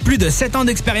avec plus de 7 ans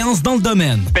d'expérience dans le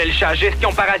domaine. Pelcha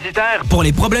Gestion Parasitaire pour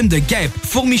les problèmes de guêpes,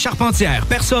 fourmis charpentières,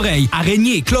 perce-oreilles,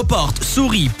 araignées, cloportes,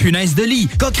 souris, punaises de lit,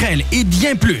 coquerelles et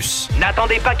bien plus.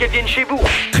 N'attendez pas qu'elles viennent chez vous.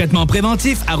 Traitement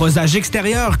préventif, arrosage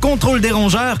extérieur, contrôle des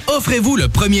rongeurs, offrez-vous le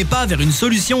premier pas vers une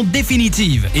solution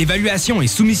définitive. Évaluation et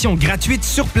soumission gratuite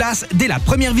sur place dès la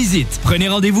première visite. Prenez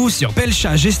rendez-vous sur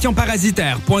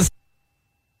pelchagestionparasitaire.ca.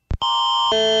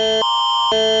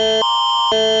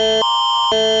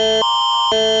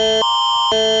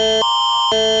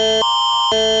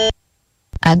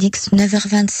 Addix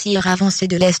 9h26 heure avancée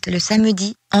de l'Est le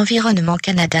samedi, Environnement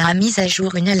Canada a mis à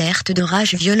jour une alerte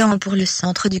d'orage violent pour le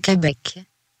centre du Québec.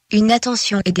 Une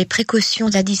attention et des précautions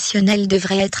additionnelles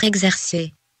devraient être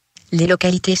exercées. Les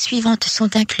localités suivantes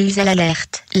sont incluses à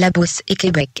l'alerte, La Beauce et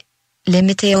Québec. Les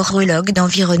météorologues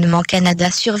d'Environnement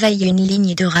Canada surveillent une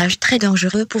ligne d'orage très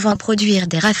dangereux pouvant produire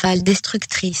des rafales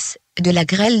destructrices, de la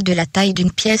grêle de la taille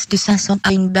d'une pièce de 500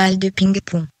 à une balle de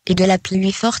ping-pong, et de la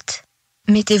pluie forte.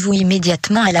 Mettez-vous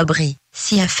immédiatement à l'abri,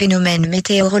 si un phénomène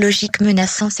météorologique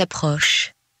menaçant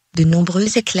s'approche. De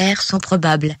nombreux éclairs sont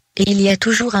probables, et il y a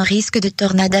toujours un risque de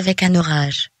tornade avec un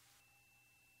orage.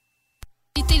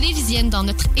 Télévisienne dans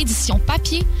notre édition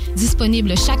papier,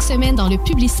 disponible chaque semaine dans le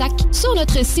Publisac, sur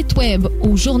notre site web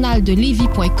au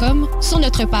journaldelevis.com, sur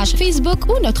notre page Facebook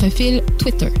ou notre fil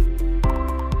Twitter.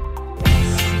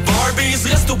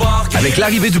 Avec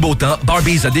l'arrivée du beau temps,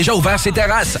 Barbies a déjà ouvert ses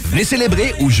terrasses. Venez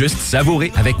célébrer ou juste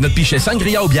savourer. Avec notre pichet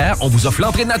sangria aux bières, on vous offre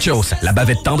l'entrée de nachos, la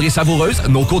bavette tendre et savoureuse,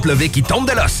 nos côtes levées qui tombent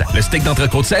de l'os, le steak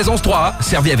d'entrecôte saison 3A,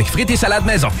 servi avec frites et salade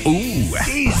maison. Ouh!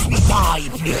 18 ans et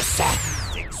plus.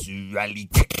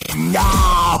 Sexualité. Non!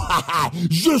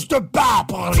 Juste pas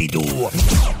pour les doux.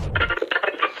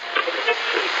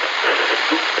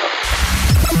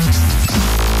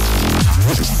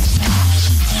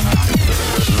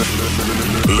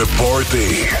 Le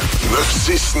Party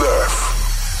 969.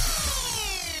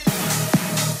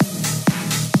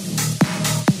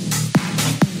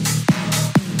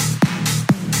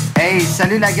 Hey,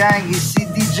 salut la gang, ici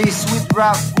DJ Sweet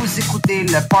Rock. Vous écoutez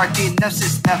le Party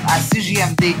 969 à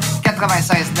CJMD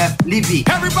 96.9 Lévis.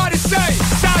 Everybody say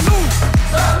salut,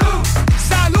 salut,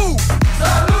 salut,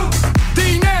 salut.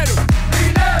 Dinero,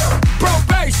 dinero.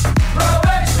 Probation,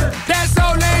 probation. That's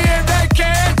only if they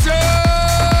catch you.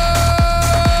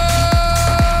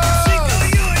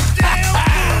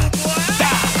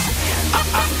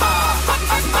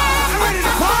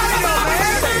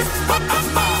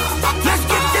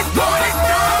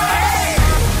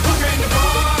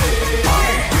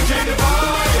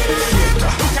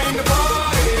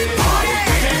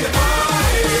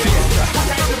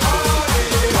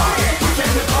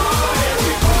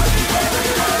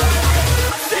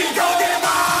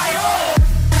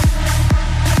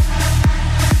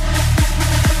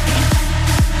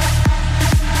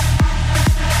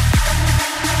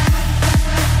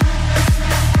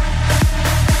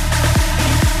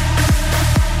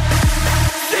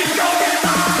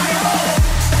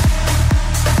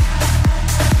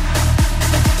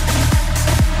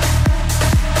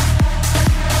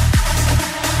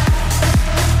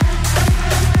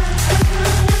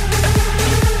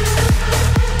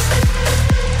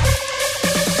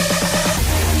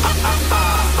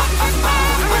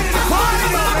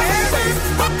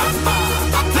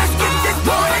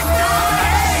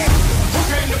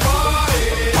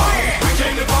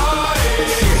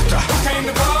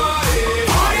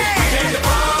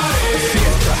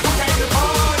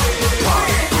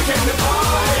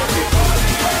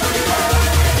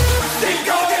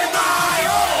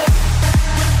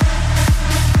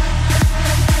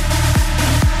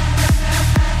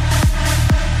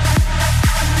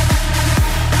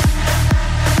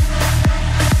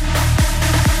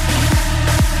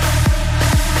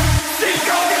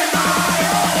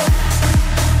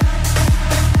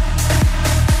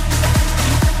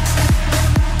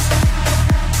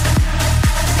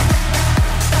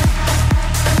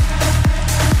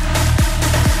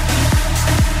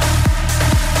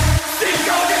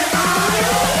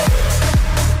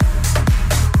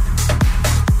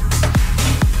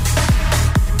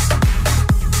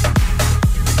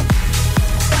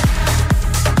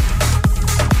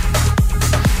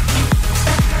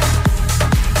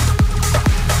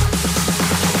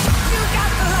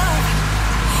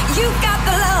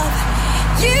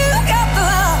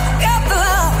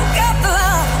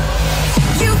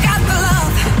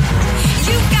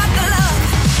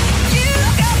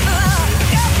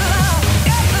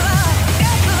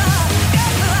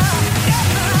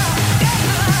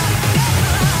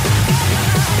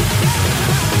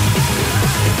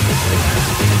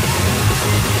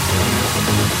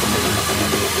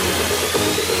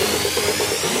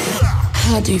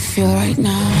 How do you feel right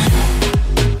now?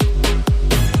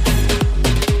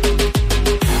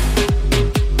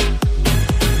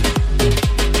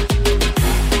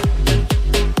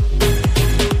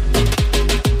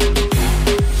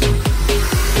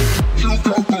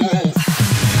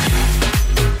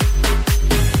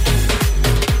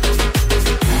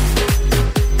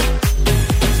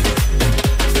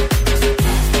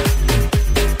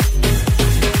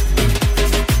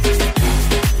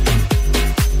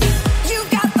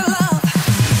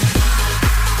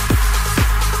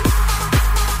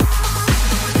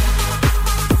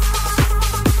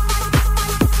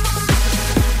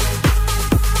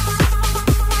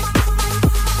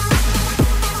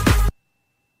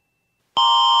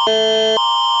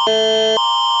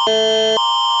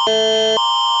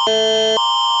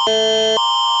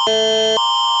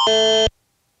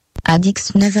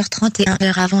 Addix 9h31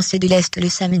 heure avancée de l'Est le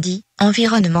samedi,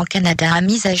 Environnement Canada a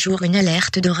mis à jour une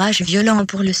alerte d'orage violent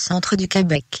pour le centre du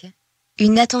Québec.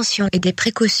 Une attention et des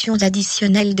précautions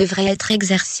additionnelles devraient être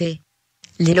exercées.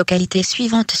 Les localités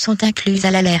suivantes sont incluses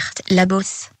à l'alerte: La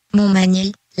Beauce,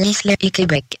 Montmagny, l'Isle et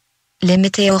Québec. Les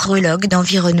météorologues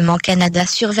d'Environnement Canada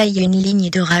surveillent une ligne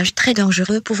d'orage très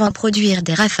dangereux pouvant produire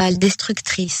des rafales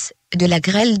destructrices, de la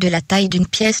grêle de la taille d'une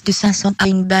pièce de 500 à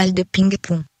une balle de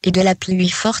ping-pong, et de la pluie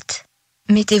forte.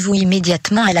 Mettez-vous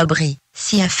immédiatement à l'abri,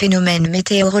 si un phénomène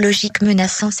météorologique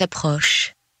menaçant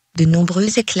s'approche. De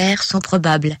nombreux éclairs sont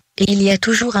probables, et il y a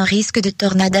toujours un risque de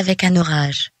tornade avec un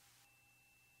orage.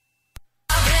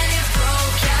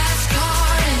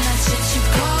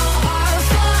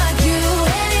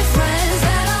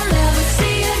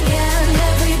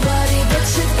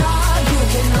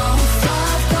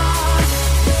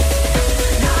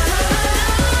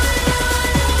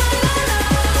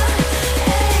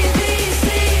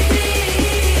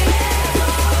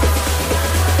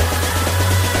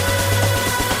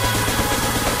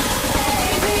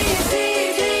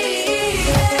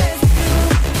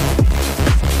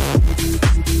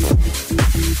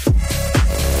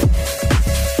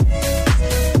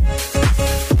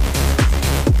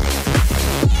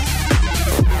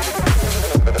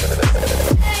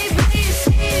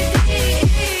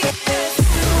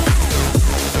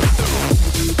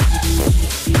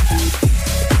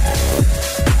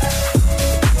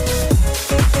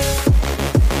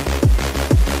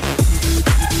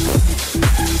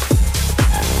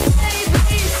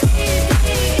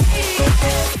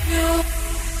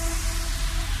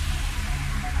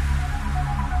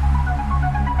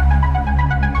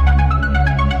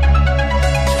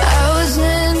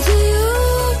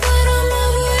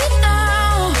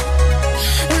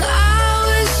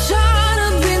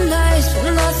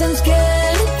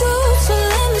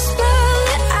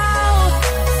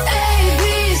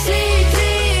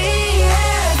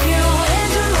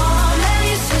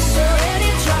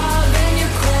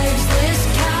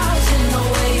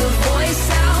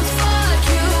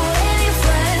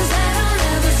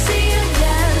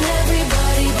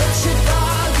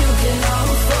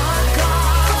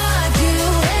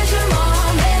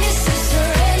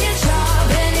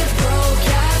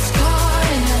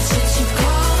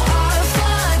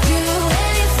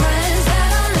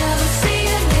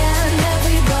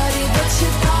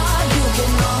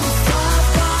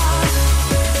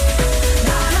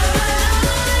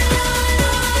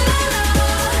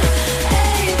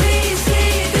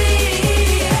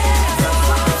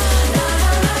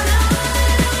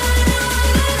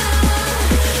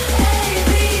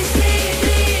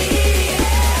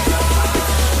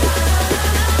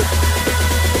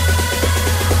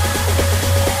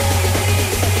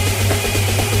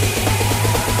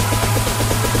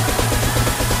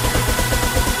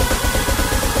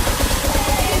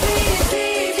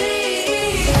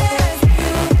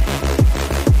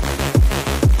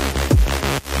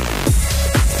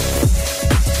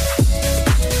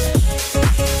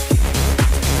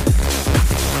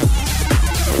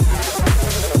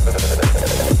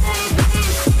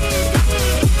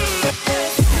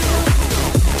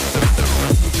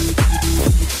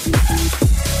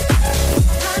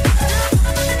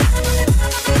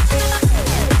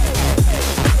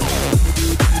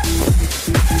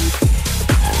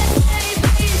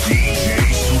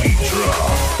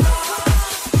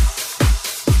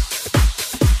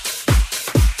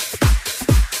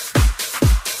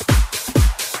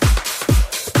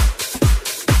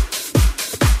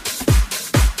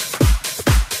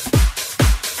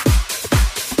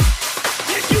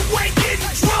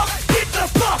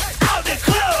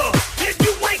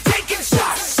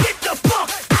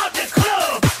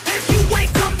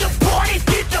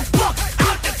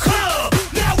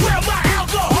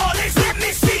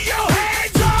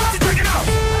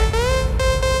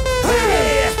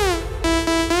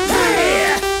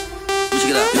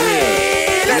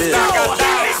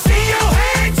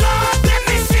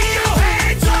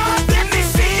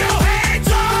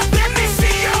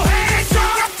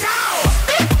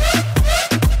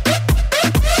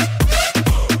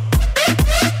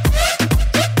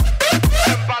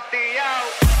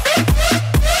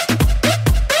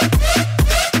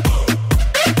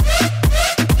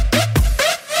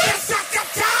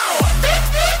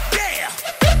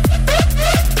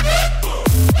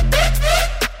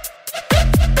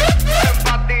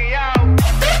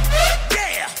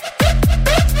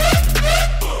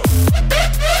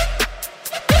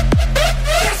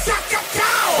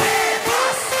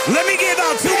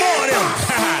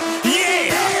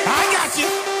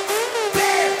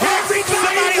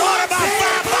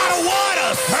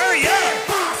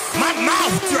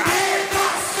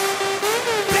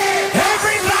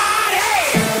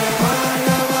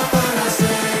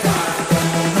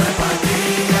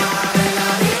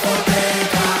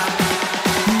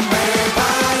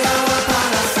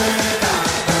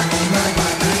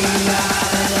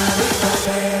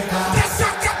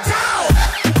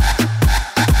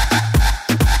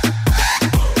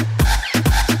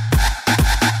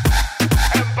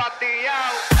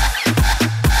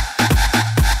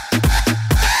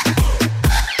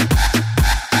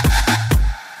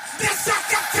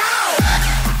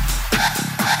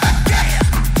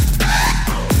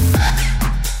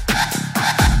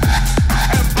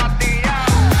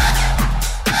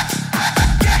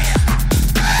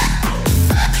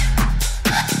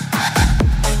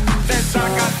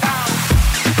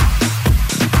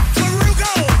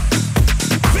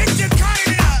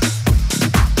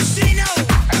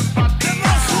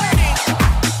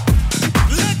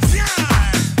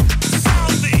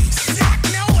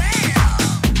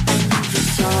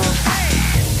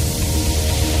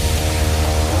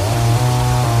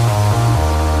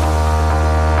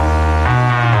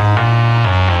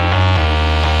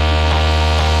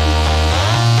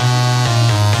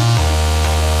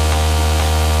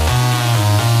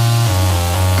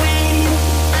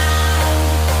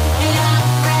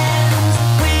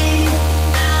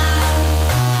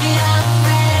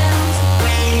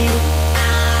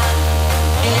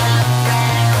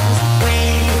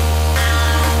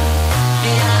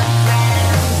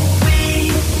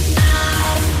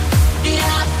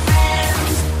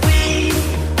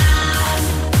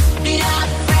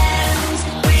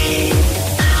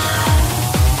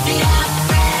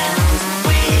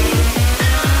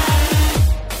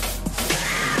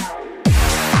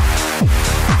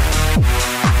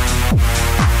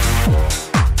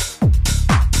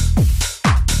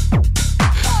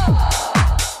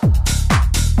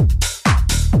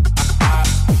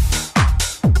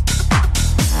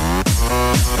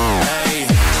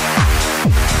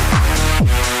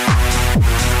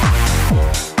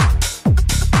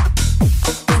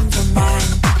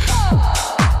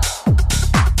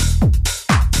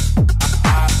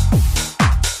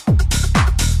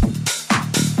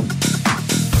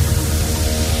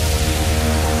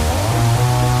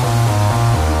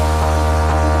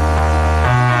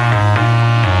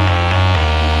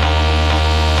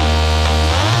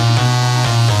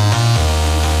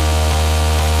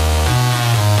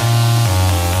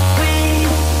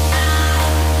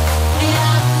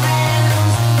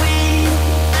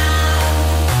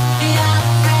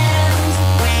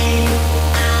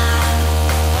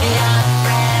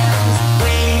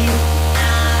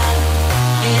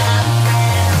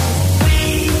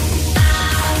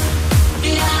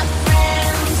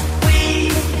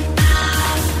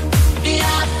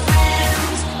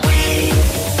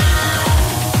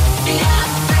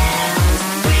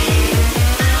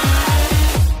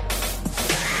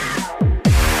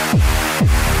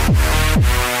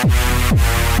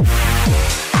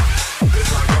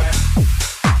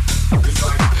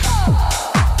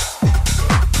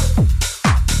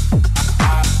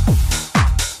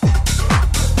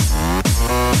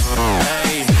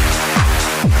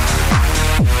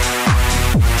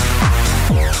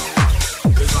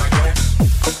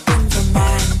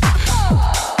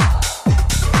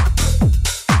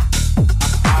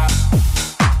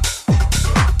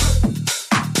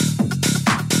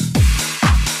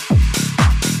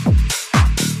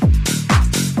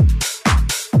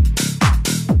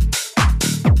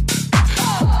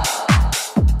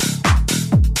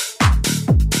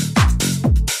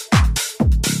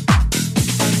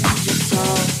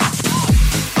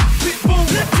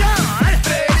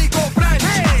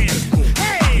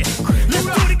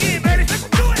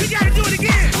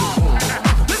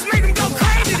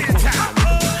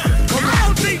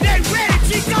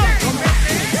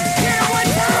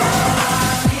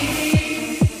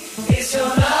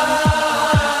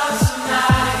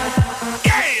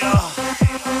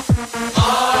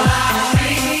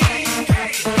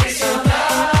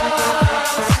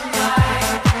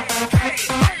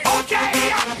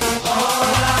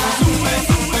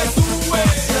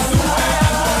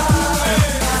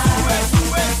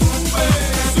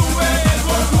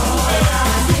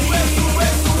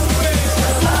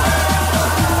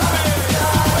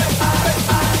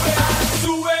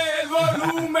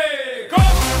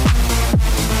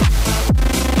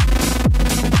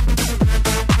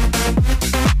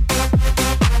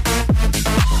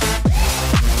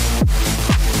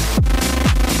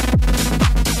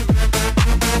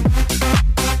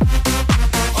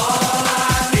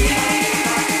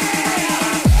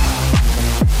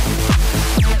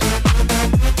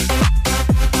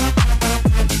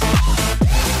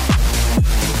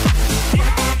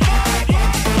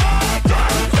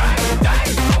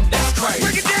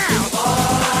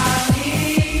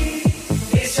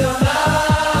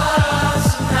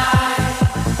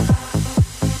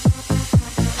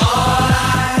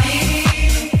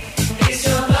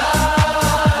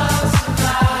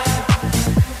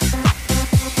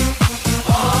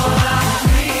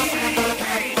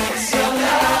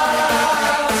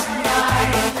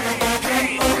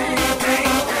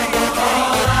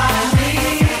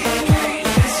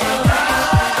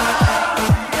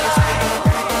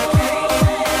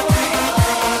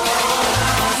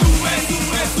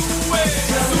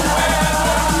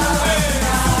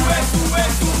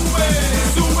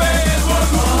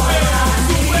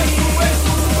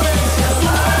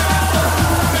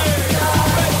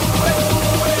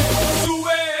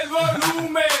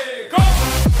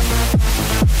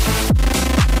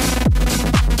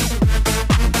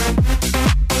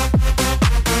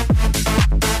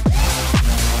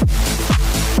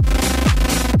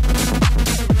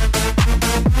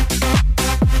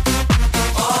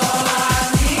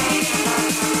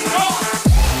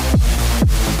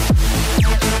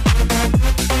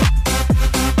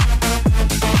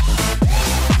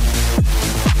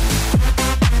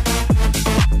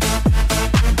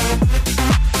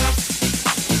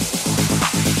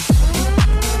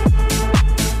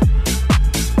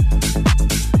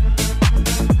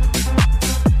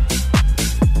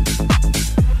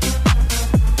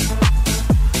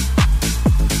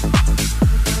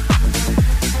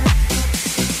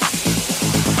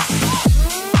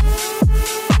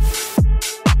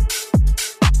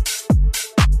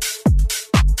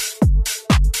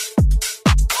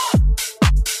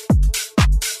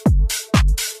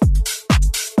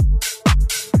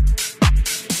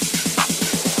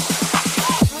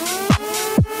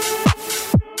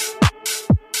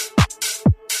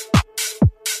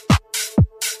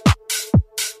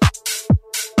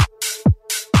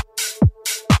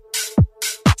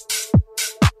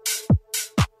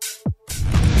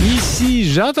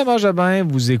 Ici Jean-Thomas Jobin,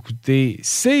 vous écoutez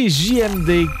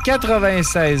CJMD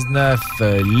 96.9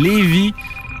 Lévis.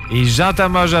 Et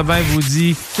Jean-Thomas Jobin vous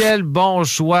dit quel bon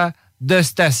choix de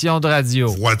station de radio.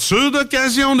 Voiture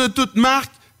d'occasion de toute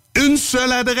marque, une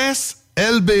seule adresse,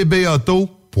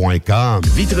 lbbauto.com.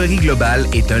 Vitrerie Globale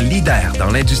est un leader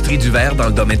dans l'industrie du verre dans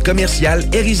le domaine commercial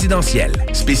et résidentiel.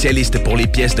 Spécialiste pour les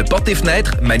pièces de portes et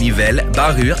fenêtres, manivelles,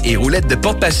 barrures et roulettes de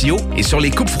porte-patio et sur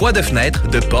les coupes-froids de fenêtres,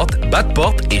 de portes, bas de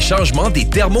porte et changement des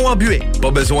thermos embués.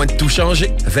 Pas besoin de tout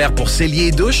changer. Verre pour cellier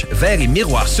et douche, verre et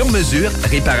miroir sur mesure,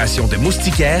 réparation de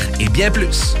moustiquaires et bien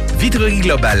plus. Vitrerie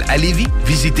Globale à Lévis,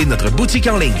 visitez notre boutique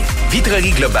en ligne.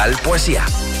 vitrerieglobale.ca.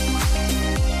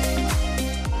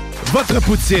 Votre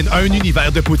poutine a un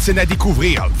univers de poutine à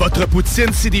découvrir. Votre poutine,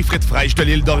 c'est des frites fraîches de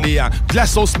l'île d'Orléans, de la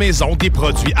sauce maison, des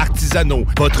produits artisanaux.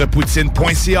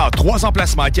 Votrepoutine.ca, 3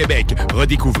 emplacements à Québec.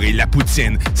 Redécouvrez la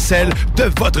poutine, celle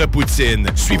de votre poutine.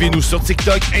 Suivez-nous sur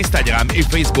TikTok, Instagram et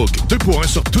Facebook. 2 pour 1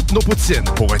 sur toutes nos poutines,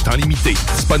 pour un temps limité.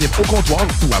 Disponible au comptoir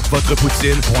ou à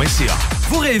votrepoutine.ca.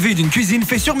 Vous rêvez d'une cuisine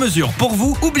faite sur mesure pour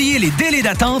vous? Oubliez les délais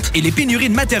d'attente et les pénuries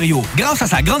de matériaux. Grâce à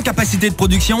sa grande capacité de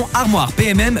production, Armoire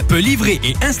PMM peut livrer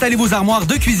et installer vos armoires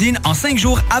de cuisine en 5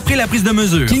 jours après la prise de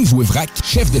mesure. Kingsway Vrac,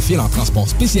 chef de file en transport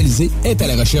spécialisé, est à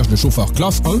la recherche de chauffeurs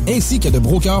classe 1 ainsi que de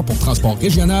brokers pour transport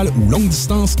régional ou longue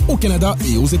distance au Canada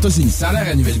et aux États-Unis. Salaire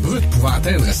annuel brut pouvant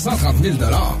atteindre 130 000 $.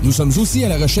 Nous sommes aussi à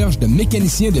la recherche de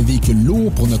mécaniciens de véhicules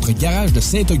lourds pour notre garage de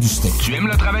Saint-Augustin. Tu aimes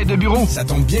le travail de bureau? Ça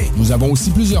tombe bien. Nous avons aussi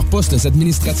plusieurs postes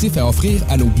administratifs à offrir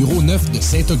à nos bureaux neufs de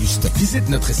Saint-Augustin. Visite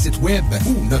notre site web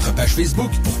ou notre page Facebook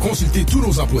pour consulter tous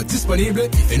nos emplois disponibles et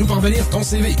fais-nous parvenir ton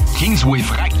CV.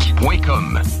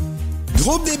 KingswayFrac.com.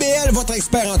 Groupe DBL, votre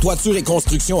expert en toiture et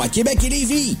construction à Québec et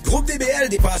Lévis. Groupe DBL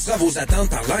dépassera vos attentes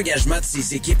par l'engagement de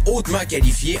ses équipes hautement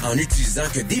qualifiées en utilisant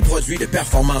que des produits de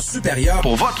performance supérieure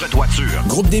pour votre toiture.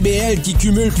 Groupe DBL, qui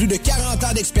cumule plus de 40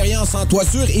 ans d'expérience en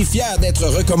toiture, est fier d'être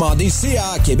recommandé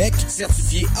CA Québec,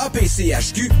 certifié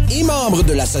APCHQ et membre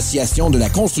de l'Association de la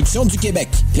construction du Québec.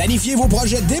 Planifiez vos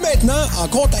projets dès maintenant en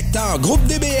contactant Groupe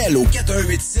DBL au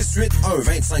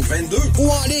 418-681-2522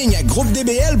 ou en ligne à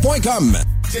groupedbl.com.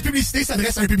 Cette publicité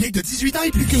s'adresse à un public de 18 ans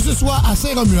et plus. Que ce soit à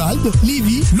Saint-Romuald,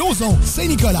 Lévis, Lauson,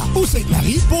 Saint-Nicolas ou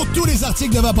Sainte-Marie, pour tous les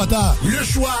articles de Vapoteur, le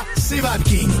choix, c'est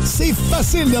VapKing. C'est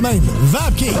facile de même.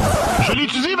 VapKing. Je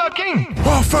l'utilise, VapKing.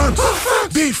 Offense!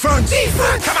 Defense!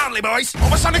 Come on, les boys! On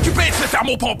va s'en occuper de ce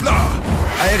thermopompe-là!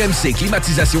 RMC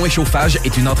Climatisation et Chauffage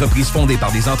est une entreprise fondée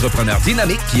par des entrepreneurs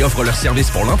dynamiques qui offrent leurs services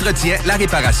pour l'entretien, la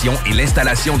réparation et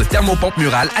l'installation de thermopompes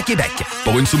murales à Québec.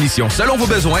 Pour une soumission selon vos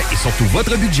besoins et surtout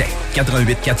votre budget.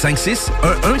 88 456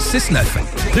 1169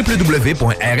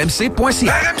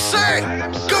 www.rmc.ca. RMC!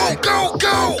 Go, go,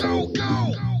 go!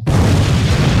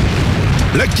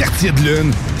 Le quartier de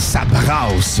lune, ça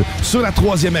brasse. Sur la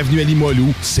 3e avenue à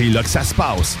Limoilou, c'est là que ça se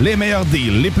passe. Les meilleurs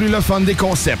deals, les plus le fun des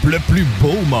concepts, le plus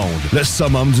beau monde. Le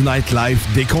summum du nightlife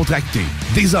décontracté.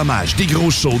 Des hommages, des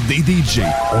gros shows, des DJ.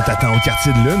 On t'attend au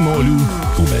quartier de lune, mon loup.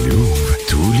 Au Malou,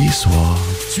 tous les soirs.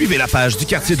 Suivez la page du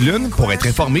quartier de lune pour être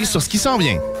informé sur ce qui s'en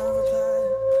vient.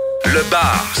 Le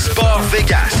bar Sport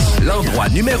Vegas, l'endroit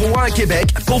numéro 1 à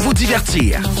Québec pour vous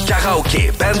divertir.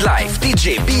 Karaoké, bandlife,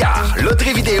 DJ, billard,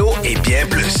 loterie vidéo et bien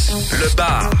plus. Le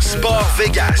bar Sport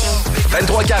Vegas,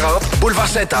 2340 Boulevard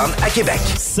Sainte-Anne à Québec.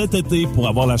 Cet été, pour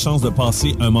avoir la chance de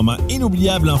passer un moment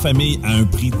inoubliable en famille à un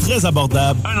prix très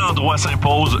abordable, Un endroit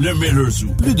s'impose, le Miller Zoo.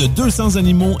 Plus de 200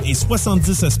 animaux et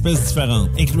 70 espèces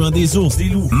différentes, incluant des ours, des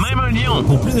loups, même un lion.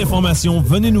 Pour plus d'informations,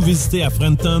 venez nous visiter à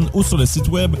Frenton ou sur le site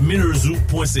web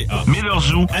millerzoo.ca. Miller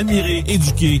Zoo. Admirer,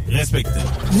 éduquer, respecter.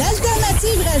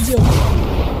 L'Alternative Radio.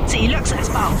 C'est là que ça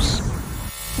se passe.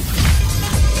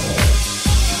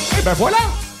 Et ben voilà,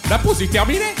 la pause est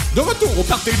terminée. De retour au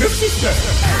party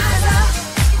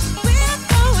 969.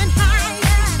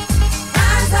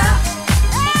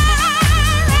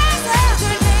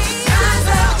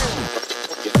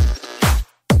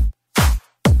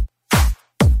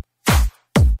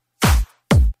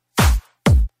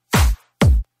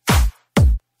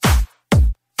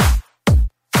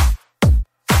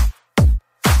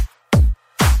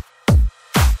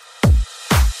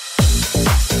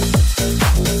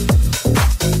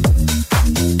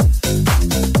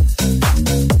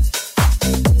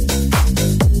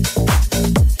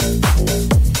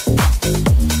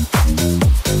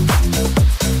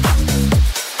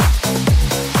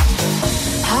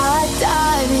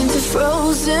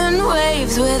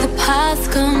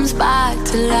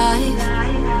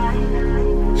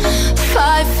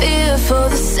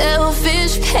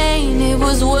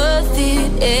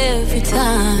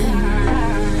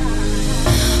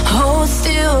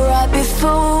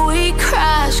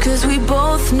 Cause we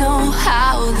both know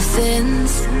how this ends.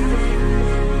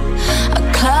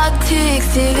 clock ticks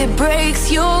till it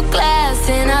breaks your glass,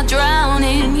 and I drown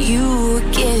in you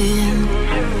again.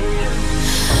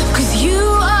 'Cause you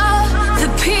are the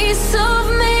piece of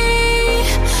me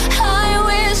I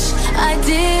wish I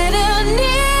didn't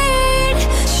need.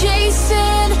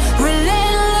 Chasing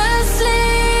relentlessly,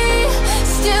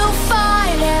 still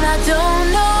fight, and I don't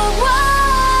know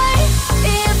why.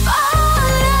 If our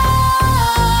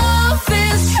love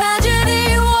is tragedy,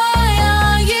 why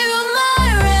are you my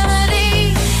remedy?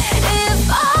 If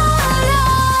our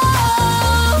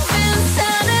love is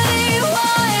sanity,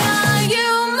 why are you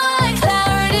my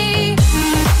clarity?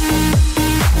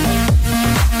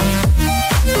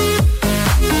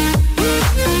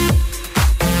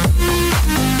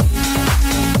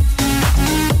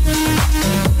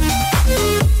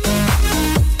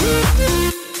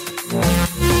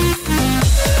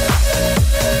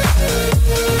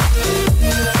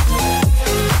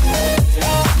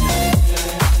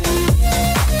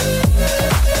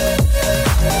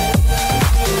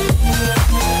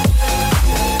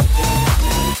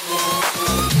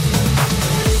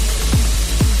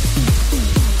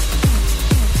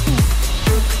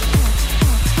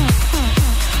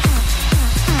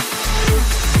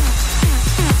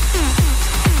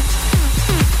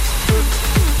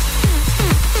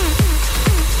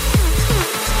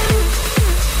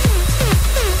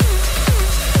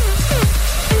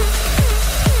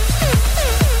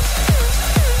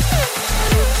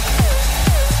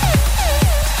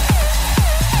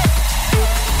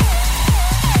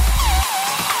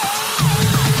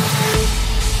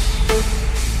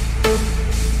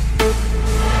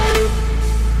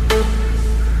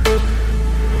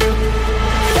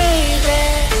 Baby,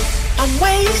 I'm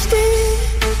wasted.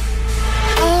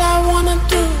 All I wanna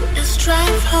do is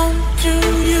drive home to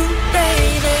you,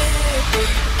 baby.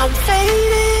 I'm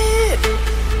faded.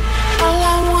 All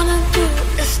I wanna do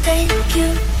is take you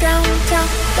downtown,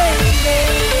 baby.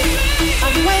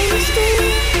 I'm wasted.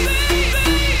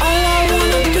 All I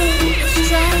wanna do is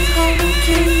drive home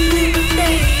to you,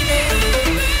 baby.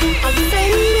 I'm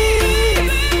faded.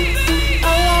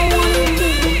 All I wanna do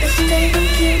is take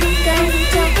you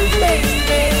downtown, baby,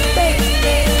 baby, baby,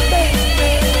 baby,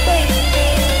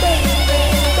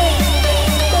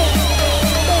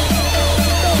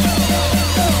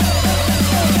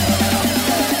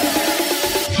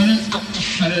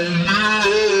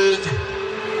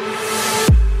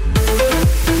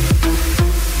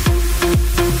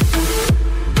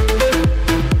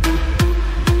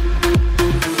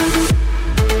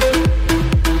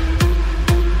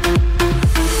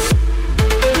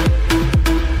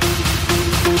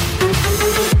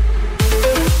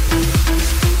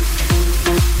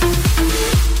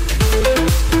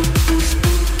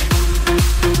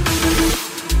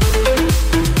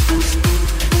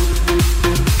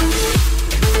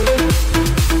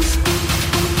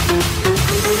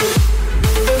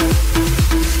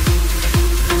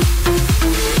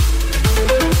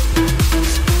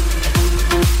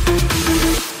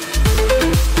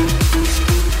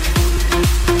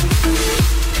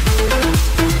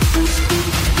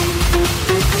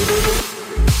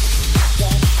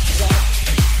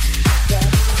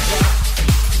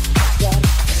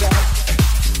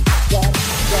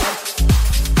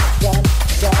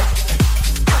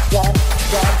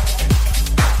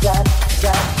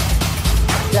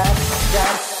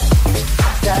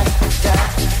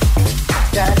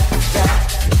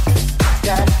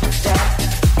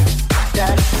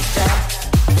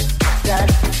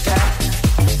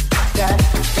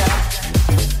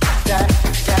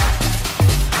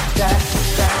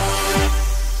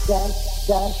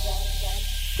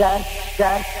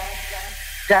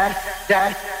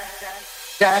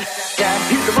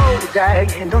 Hit the road, Jack,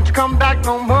 and don't you come back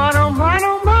no more, no more,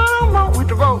 no more, no more. With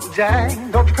the road, Jack,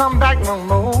 don't you come back no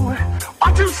more.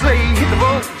 What you say? Hit the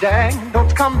road, Jack, don't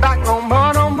you come back no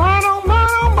more, no more, no more,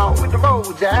 no more. With the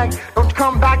road, Jack, don't you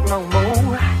come back no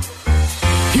more.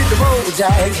 Hit the road,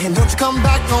 Jack, and don't you come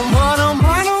back no more, no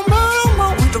more, no more, no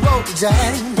more. With the road,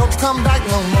 Jack, don't you come back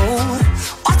no more.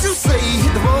 What you say?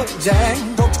 Hit the road, Jack,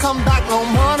 don't you come back no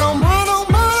more, no more, no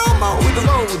more, no more. With the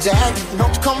road, Jack,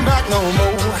 don't you come back no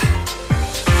more.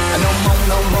 No more,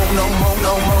 no more, no more,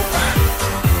 no more.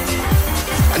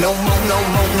 No more, no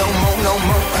more, no more, no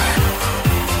more.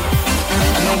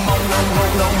 No more, no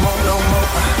more, no more, no more.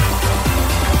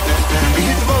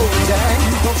 Hit the road, Jack,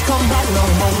 don't you come back no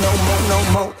more, no more, no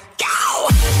more.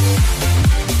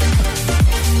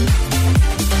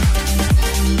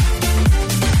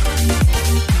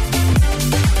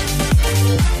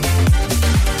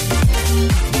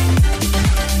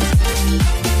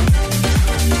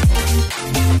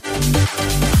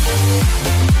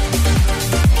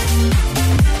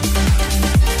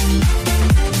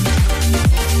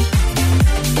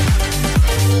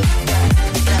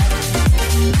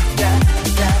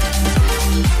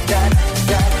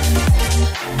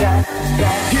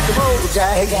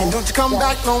 jag. Don't you come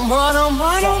back no more, no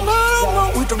more, no more, no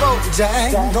more with the road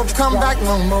jag. Don't you come back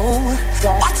no more.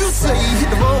 What you say, hit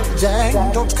the road jag.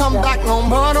 Don't you come back no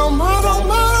more, no more, no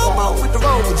more, no more with the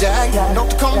road jag.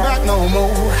 Don't you come back no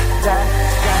more.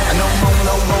 No more,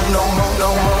 no more, no more, no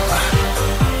more.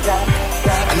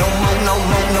 No more, no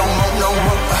more, no more, no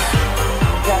more.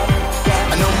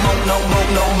 No more, no more,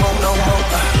 no more, no more.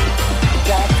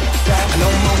 No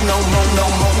more, no more, no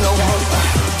more, no more.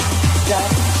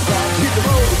 Hit the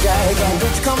road, jag.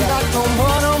 Don't you come back no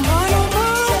more, no more, no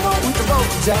more, no more. Hit the road,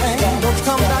 jag. Don't you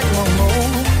come back no more.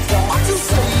 What you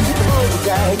say? Hit the road,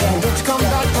 jag. Don't you come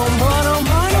back no more, no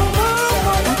more, no more, no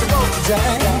more. Hit the road,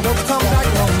 jag. Don't you come back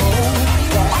no more.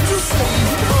 What you say?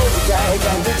 Hit the road, jag.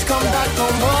 Don't you come back no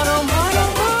more, no more, no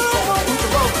more, no more. Hit the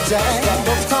road, jag.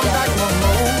 Don't you come back no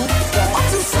more. What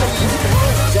you say? Hit the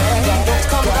road, jag. Don't you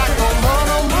come back no more,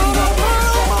 no more, no more,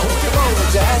 no more. Hit the road,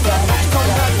 jag. Don't you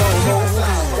come back no more.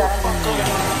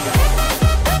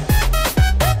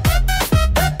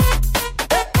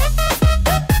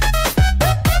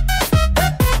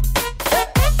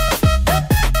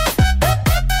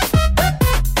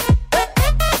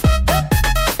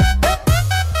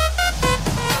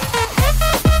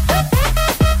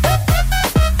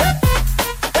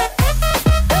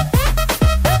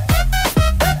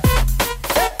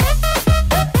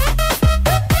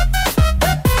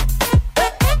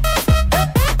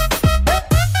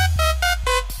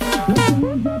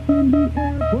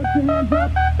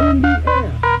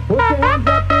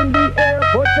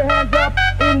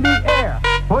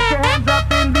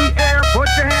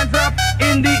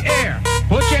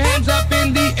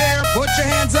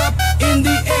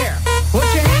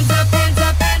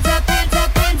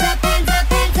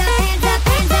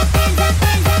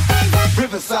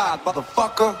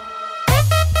 Motherfucker.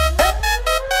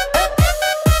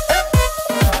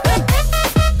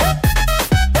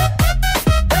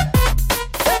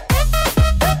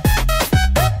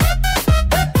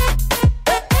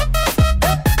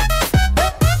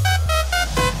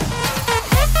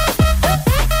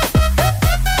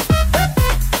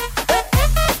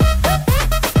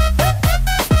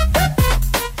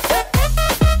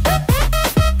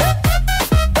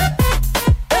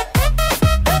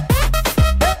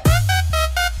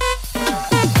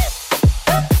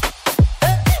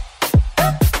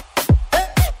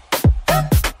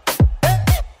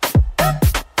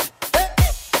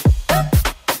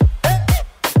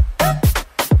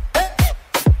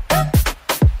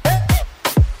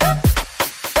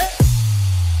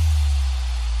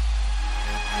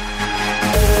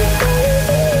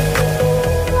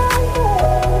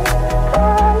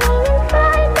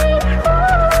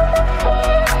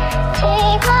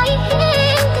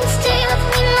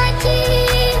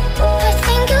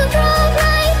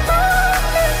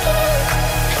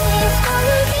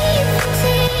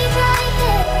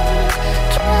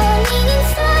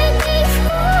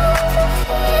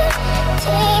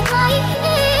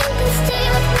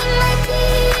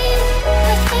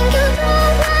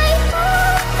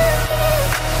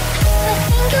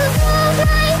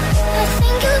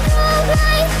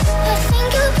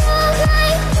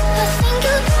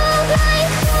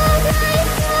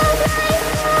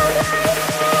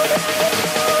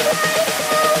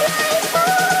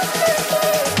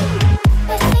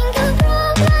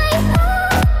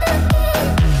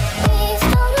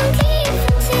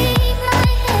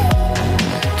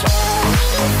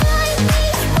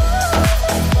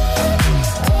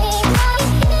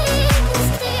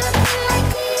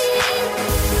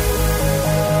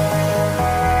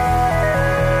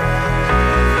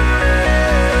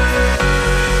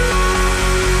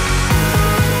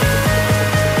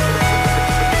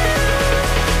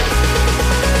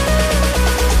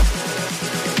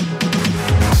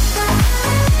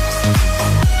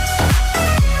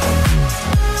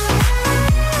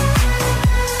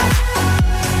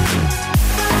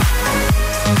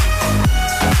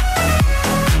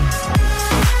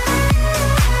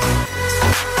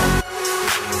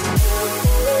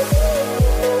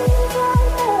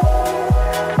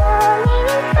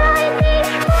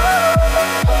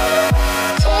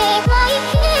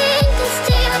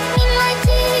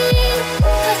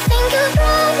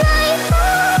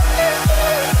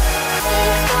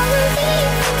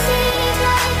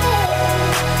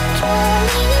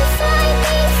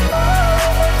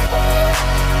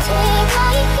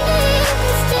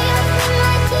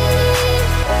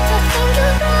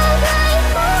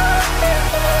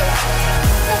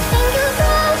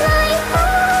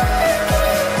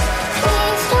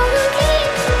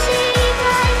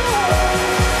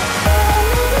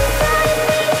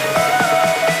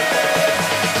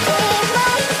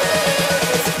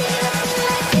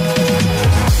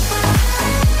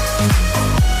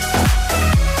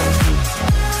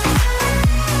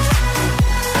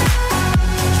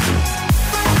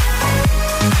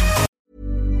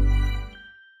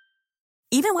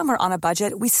 Even when we're on a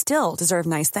budget, we still deserve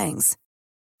nice things.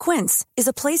 Quince is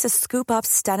a place to scoop up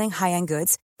stunning high-end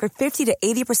goods for 50 to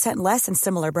 80% less than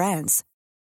similar brands.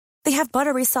 They have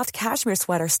buttery soft cashmere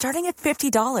sweaters starting at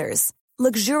 $50,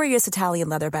 luxurious Italian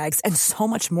leather bags, and so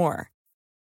much more.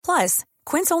 Plus,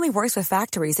 Quince only works with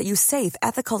factories that use safe,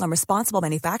 ethical, and responsible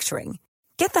manufacturing.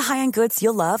 Get the high-end goods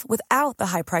you'll love without the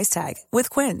high price tag with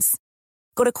Quince.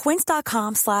 Go to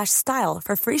quince.com/style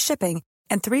for free shipping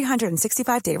and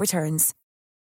 365-day returns.